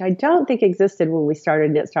Masterclass, which I don't think existed when we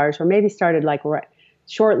started KnitStars, or maybe started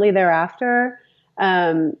shortly thereafter.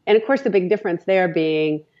 And of course, the big difference there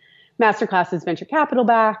being Masterclass is venture capital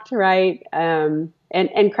backed, right? And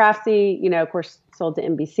Craftsy, of course, sold to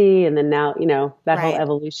NBC, and then now, that whole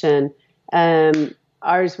evolution.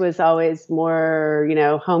 Ours was always more,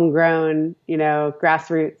 homegrown,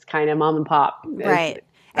 grassroots kind of mom and pop. Right.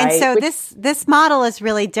 And so this model is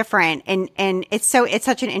really different, and it's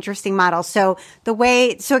such an interesting model. So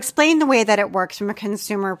explain the way that it works from a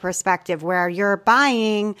consumer perspective, where you're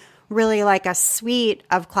buying really like a suite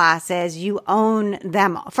of classes. You own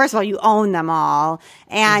them. First of all, you own them all,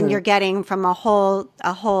 and you're getting from a whole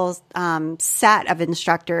set of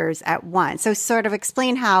instructors at once. So sort of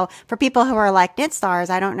explain how, for people who are like KnitStars,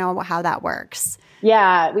 I don't know how that works.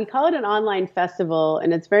 Yeah, we call it an online festival,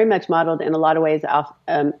 and it's very much modeled in a lot of ways off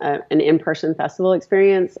an in-person festival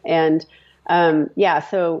experience. And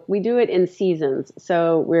so we do it in seasons.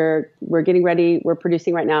 So we're getting ready. We're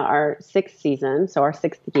producing right now our 6th season, so our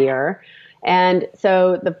 6th year. And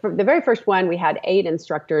so the very first one, we had 8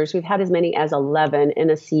 instructors. We've had as many as 11 in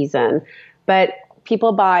a season, but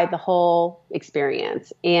people buy the whole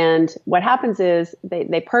experience. And what happens is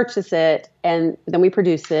they purchase it, and then we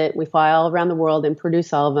produce it. We fly all around the world and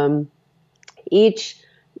produce all of them. Each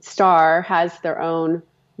star has their own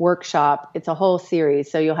workshop. It's a whole series.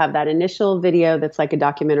 So you'll have that initial video that's like a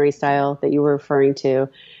documentary style that you were referring to.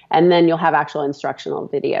 And then you'll have actual instructional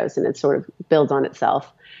videos, and it sort of builds on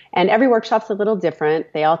itself. And every workshop's a little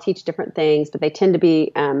different. They all teach different things, but they tend to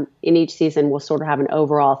be, in each season, we'll sort of have an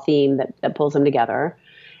overall theme that pulls them together.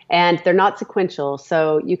 And they're not sequential.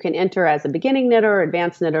 So you can enter as a beginning knitter,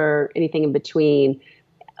 advanced knitter, anything in between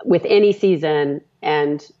with any season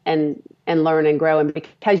and learn and grow. And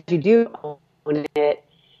because you do own it,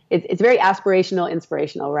 it's very aspirational,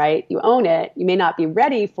 inspirational, right? You own it. You may not be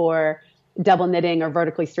ready for double knitting or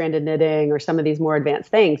vertically stranded knitting or some of these more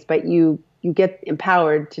advanced things, but you get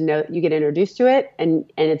empowered to know, you get introduced to it,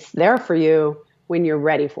 and it's there for you when you're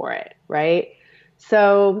ready for it, right?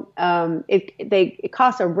 So it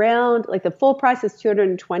costs around, like the full price is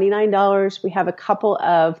 $229.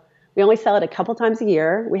 We only sell it a couple times a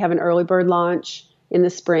year. We have an early bird launch in the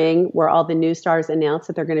spring where all the new stars announce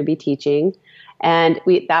that they're going to be teaching. And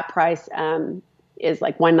that price is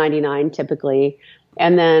like $199 typically.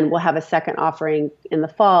 And then we'll have a second offering in the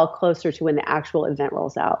fall closer to when the actual event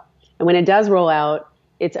rolls out. And when it does roll out,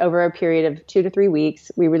 it's over a period of 2 to 3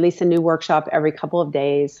 weeks. We release a new workshop every couple of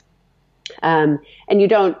days. And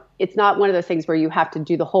it's not one of those things where you have to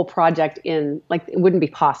do the whole project it wouldn't be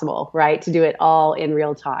possible, right, to do it all in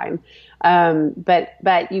real time.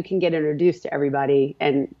 But you can get introduced to everybody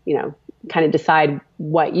and, kind of decide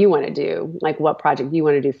what you want to do, like what project you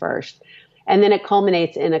want to do first. And then it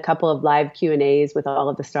culminates in a couple of live Q&As with all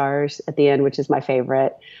of the stars at the end, which is my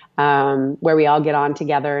favorite, where we all get on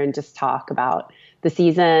together and just talk about the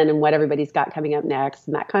season and what everybody's got coming up next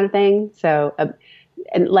and that kind of thing. So,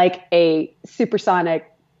 and like a supersonic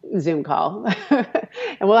Zoom call.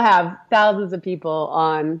 And we'll have thousands of people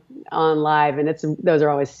on on live, and those are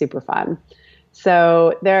always super fun.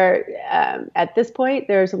 So there, at this point,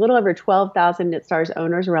 there's a little over 12,000 KnitStars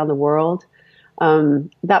owners around the world.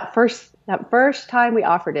 That first time we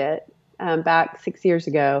offered it back 6 years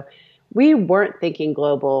ago, we weren't thinking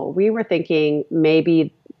global. We were thinking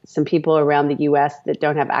maybe some people around the U.S. that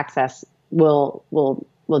don't have access will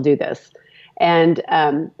do this. And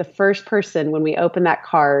the first person, when we opened that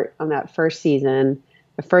cart on that first season,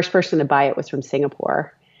 the first person to buy it was from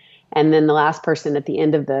Singapore. And then the last person at the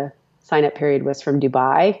end of the sign-up period was from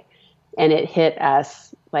Dubai. And it hit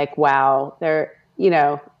us like, wow, we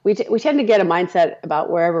tend to get a mindset about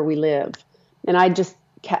wherever we live. And I'd just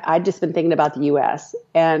been thinking about the U.S.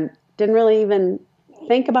 and didn't really even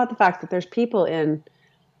think about the fact that there's people in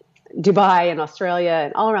Dubai and Australia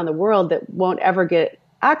and all around the world that won't ever get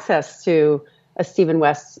access to a Stephen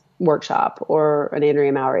West workshop or an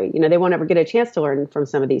Andrea Mowry. They won't ever get a chance to learn from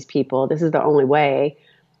some of these people. This is the only way.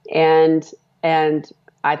 And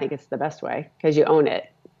I think it's the best way because you own it.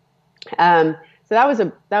 So that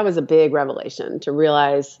was a big revelation to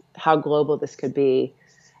realize how global this could be.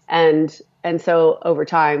 And so over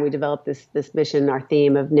time we developed this mission, our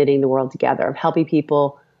theme of knitting the world together, of helping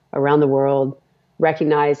people around the world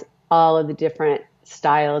recognize all of the different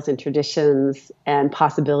styles and traditions and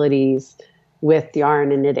possibilities with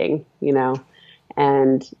yarn and knitting,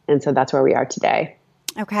 and so that's where we are today.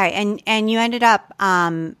 Okay. And you ended up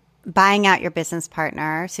buying out your business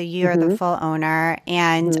partner. So you're the full owner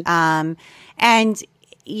and I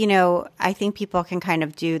think people can kind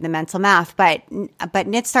of do the mental math, but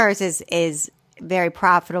KnitStars is very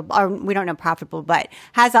profitable, or we don't know profitable, but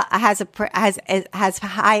has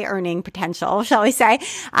high earning potential, shall we say?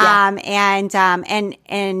 Yeah.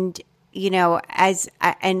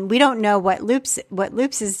 And we don't know what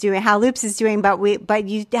Loops is doing, how Loops is doing, but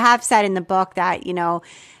you have said in the book that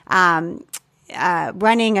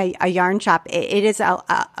running a yarn shop, it is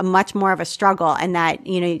a much more of a struggle, and that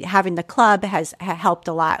having the club has helped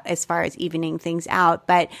a lot as far as evening things out.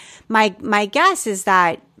 But my guess is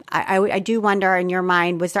that I do wonder, in your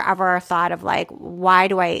mind, was there ever a thought of like, why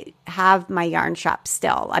do I have my yarn shop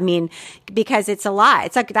still? I mean, because it's a lot.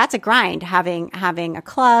 It's like, that's a grind, having a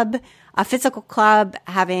club, a physical club,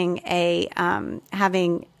 having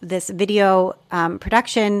this video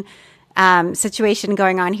production situation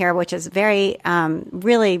going on here, which is very,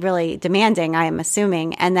 really, really demanding, I am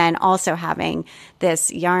assuming, and then also having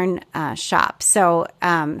this yarn shop. So,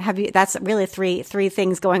 that's really three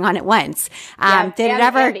things going on at once. Did it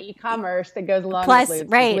ever? And the e-commerce that goes along with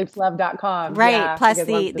Loops, loopslove.com. Right. Yeah, plus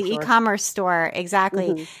the e-commerce store.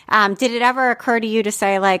 Exactly. Mm-hmm. Did it ever occur to you to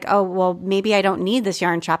say like, oh, well, maybe I don't need this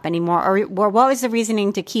yarn shop anymore? Or what was the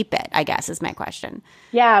reasoning to keep it, I guess, is my question.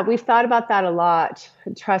 Yeah, we've thought about that a lot.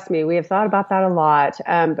 Trust me, we have thought about that a lot.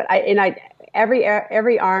 But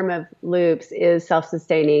every arm of Loops is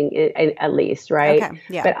self-sustaining at least, right? Okay,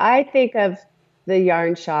 yeah. But I think of the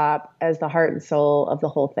yarn shop as the heart and soul of the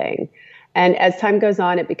whole thing. And as time goes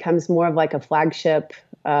on, it becomes more of like a flagship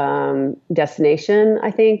destination.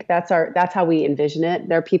 I think that's how we envision it.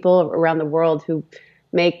 There are people around the world who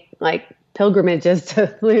make like pilgrimages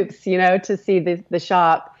to Loops, to see the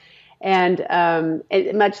shop. And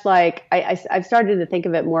much like I've started to think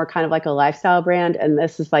of it more kind of like a lifestyle brand, and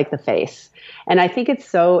this is like the face. And I think it's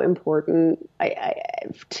so important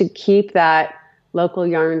to keep that local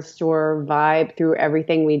yarn store vibe through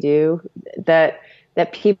everything we do, that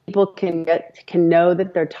people can know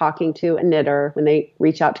that they're talking to a knitter when they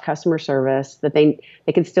reach out to customer service, that they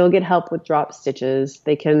can still get help with drop stitches.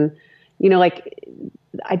 They can,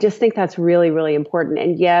 I just think that's really, really important.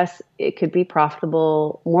 And yes, it could be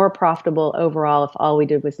more profitable overall if all we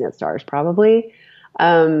did was KnitStars, probably.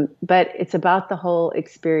 But it's about the whole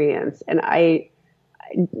experience. And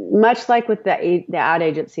much like with the ad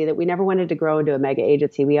agency, that we never wanted to grow into a mega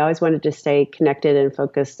agency. We always wanted to stay connected and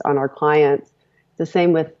focused on our clients. The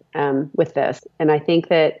same with this. And I think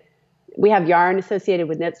that we have yarn associated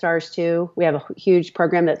with KnitStars too. We have a huge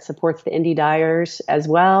program that supports the indie dyers as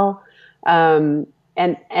well. And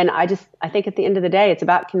I think at the end of the day, it's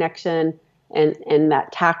about connection and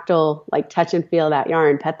that tactile, like touch and feel that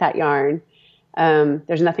yarn, pet that yarn.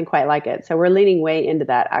 There's nothing quite like it. So we're leaning way into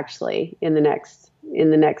that actually in the next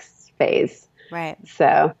phase. Right.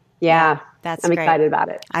 So I'm great. excited about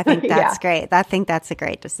it. I think that's great. I think that's a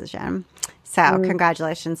great decision. So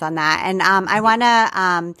congratulations on that. And I want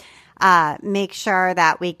to make sure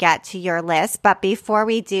that we get to your list. But before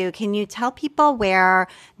we do, can you tell people where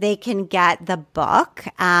they can get the book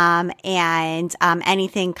and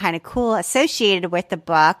anything kind of cool associated with the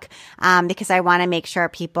book? Because I want to make sure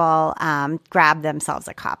people grab themselves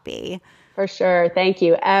a copy. For sure. Thank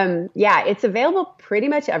you. Yeah, it's available pretty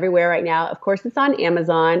much everywhere right now. Of course, it's on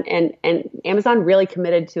Amazon, and Amazon really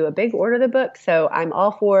committed to a big order of the book. So I'm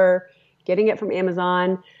all for getting it from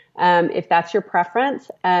Amazon if that's your preference.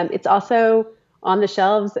 It's also on the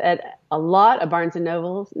shelves at a lot of Barnes and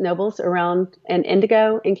Nobles around, and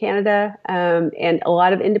Indigo in Canada, and a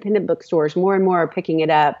lot of independent bookstores. More and more are picking it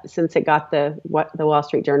up since it got the Wall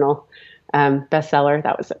Street Journal bestseller.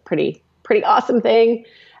 That was a pretty awesome thing.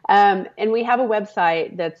 And we have a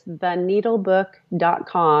website that's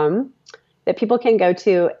theneedlebook.com that people can go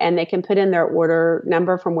to, and they can put in their order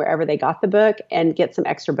number from wherever they got the book and get some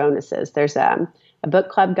extra bonuses. There's a book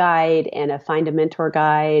club guide and a find a mentor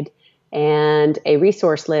guide and a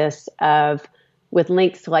resource list with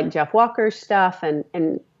links to like Jeff Walker's stuff and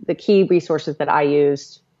the key resources that I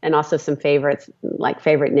used, and also some favorites, like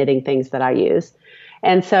favorite knitting things that I use.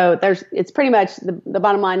 And so it's pretty much the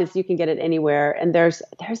bottom line is you can get it anywhere. And there's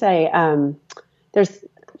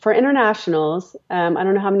for internationals. I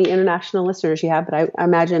don't know how many international listeners you have, but I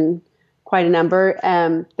imagine quite a number.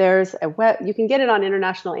 There's you can get it on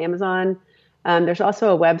international Amazon. There's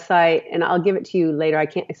also a website, and I'll give it to you later.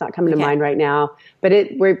 It's not coming to mind right now, but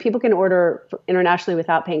where people can order internationally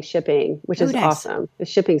without paying shipping, which is nice. Awesome. The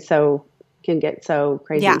shipping can get so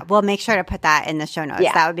crazy. Yeah, we'll make sure to put that in the show notes.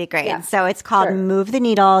 Yeah. That would be great. Yeah. So it's called Move the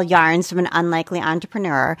Needle, Yarns from an Unlikely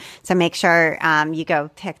Entrepreneur. So make sure you go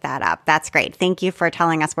pick that up. That's great. Thank you for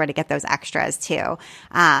telling us where to get those extras too.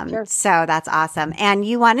 So that's awesome. And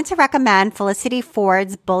you wanted to recommend Felicity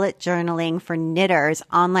Ford's Bullet Journaling for Knitters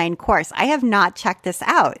online course. I have not checked this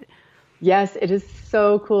out. Yes, it is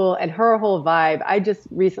so cool. And her whole vibe, I just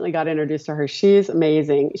recently got introduced to her. She's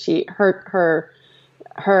amazing.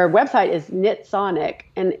 Her website is Knit Sonic,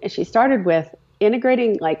 and she started with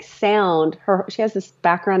integrating like sound. She has this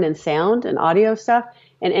background in sound and audio stuff,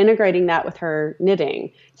 and integrating that with her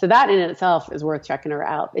knitting. So that in itself is worth checking her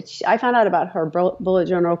out. I found out about her bullet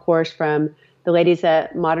journal course from the ladies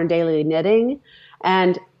at Modern Daily Knitting,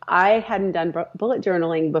 and I hadn't done bullet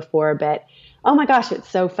journaling before, but oh my gosh, it's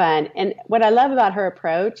so fun. And what I love about her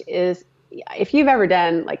approach is if you've ever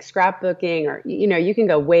done like scrapbooking, or you can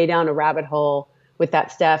go way down a rabbit hole with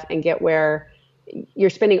that stuff and get where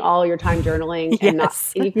you're spending all your time journaling and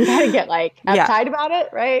and you can kind of get like uptight about it,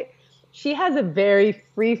 right? She has a very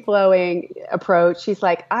free-flowing approach. She's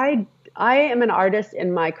like, I am an artist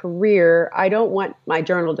in my career. I don't want my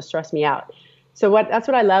journal to stress me out. So that's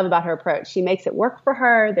what I love about her approach. She makes it work for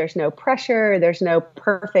her. There's no pressure. There's no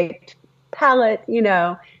perfect palette.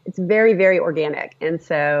 It's very, very organic. And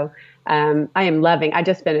so I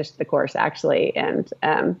just finished the course actually, and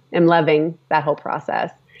am loving that whole process.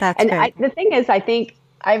 That's great. The thing is, I think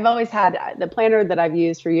I've always had the planner that I've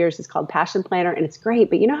used for years is called Passion Planner, and it's great.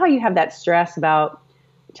 But you know how you have that stress about,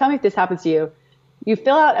 tell me if this happens to you. You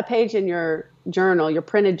fill out a page in your journal, your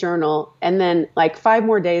printed journal, and then like 5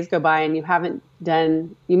 more days go by and you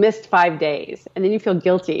missed 5 days, and then you feel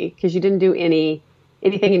guilty because you didn't do anything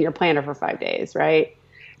in your planner for 5 days, right?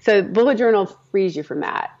 So bullet journal frees you from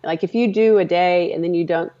that. Like if you do a day and then you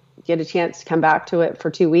don't get a chance to come back to it for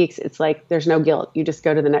 2 weeks, it's like there's no guilt. You just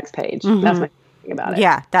go to the next page. Mm-hmm. That's my thing about it.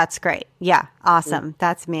 Yeah, that's great. Yeah, awesome. Mm-hmm.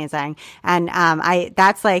 That's amazing. And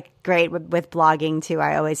that's like great with blogging too.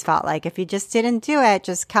 I always felt like if you just didn't do it,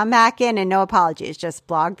 just come back in and no apologies. Just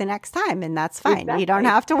blog the next time and that's fine. Exactly. You don't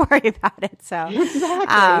have to worry about it. So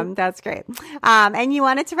that's great. And you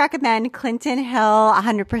wanted to recommend Clinton Hill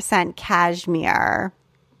 100% Cashmere.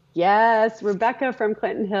 Yes, Rebecca from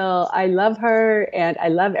Clinton Hill. I love her and I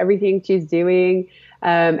love everything she's doing.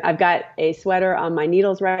 I've got a sweater on my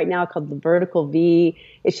needles right now called the Vertical V.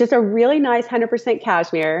 It's just a really nice 100%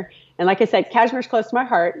 cashmere. And like I said, cashmere is close to my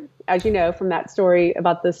heart, as you know, from that story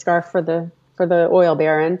about the scarf for the oil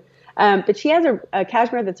baron. But she has a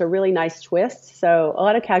cashmere that's a really nice twist. So a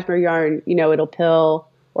lot of cashmere yarn, it'll pill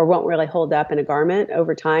or won't really hold up in a garment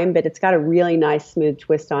over time, but it's got a really nice smooth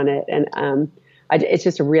twist on it. And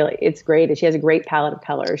it's great. And she has a great palette of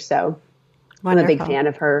colors. So Wonderful. I'm a big fan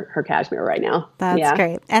of her cashmere right now. That's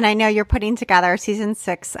great. And I know you're putting together season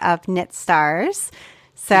 6 of Knit Stars.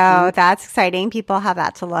 So that's exciting. People have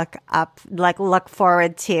that to look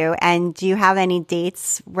forward to. And do you have any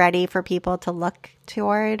dates ready for people to look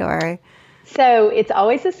toward or? So it's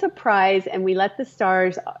always a surprise, and we let the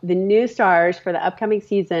new stars for the upcoming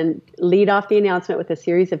season lead off the announcement with a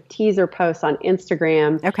series of teaser posts on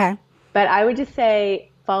Instagram. Okay. But I would just say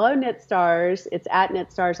follow Knit Stars. It's at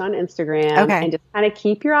Knit Stars on Instagram. Okay. And just kind of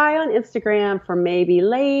keep your eye on Instagram for maybe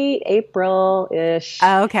late April-ish.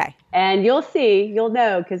 Okay. And you'll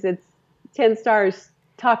know because it's 10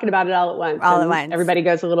 talking about it all at once. All at once. Everybody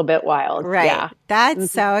goes a little bit wild. Right. Yeah.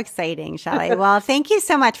 That's so exciting, Shelley. Well, thank you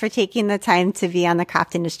so much for taking the time to be on the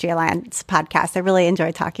Craft Industry Alliance podcast. I really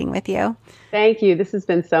enjoyed talking with you. Thank you. This has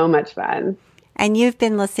been so much fun. And you've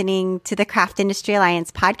been listening to the Craft Industry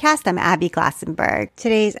Alliance podcast. I'm Abby Glassenberg.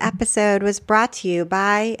 Today's episode was brought to you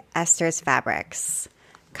by Esther's Fabrics.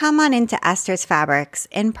 Come on into Esther's Fabrics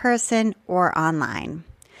in person or online.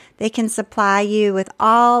 They can supply you with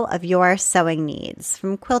all of your sewing needs,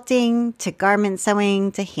 from quilting to garment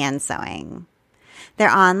sewing to hand sewing.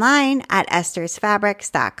 They're online at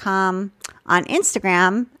esthersfabrics.com, on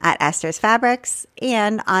Instagram at esthersfabrics,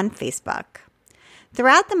 and on Facebook.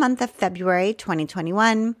 Throughout the month of February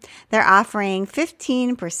 2021, they're offering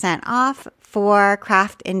 15% off for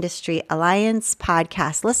Craft Industry Alliance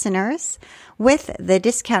podcast listeners with the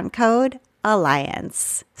discount code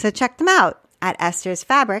ALLIANCE. So check them out at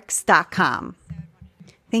esthersfabrics.com.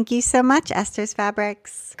 Thank you so much, Esther's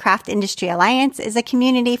Fabrics. Craft Industry Alliance is a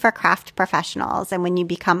community for craft professionals. And when you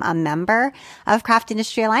become a member of Craft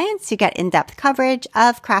Industry Alliance, you get in-depth coverage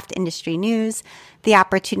of craft industry news, the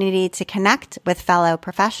opportunity to connect with fellow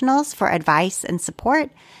professionals for advice and support,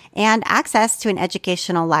 and access to an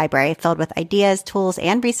educational library filled with ideas, tools,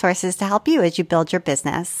 and resources to help you as you build your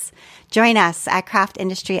business. Join us at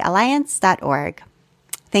craftindustrｙalliance.org.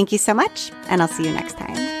 Thank you so much, and I'll see you next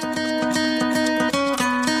time.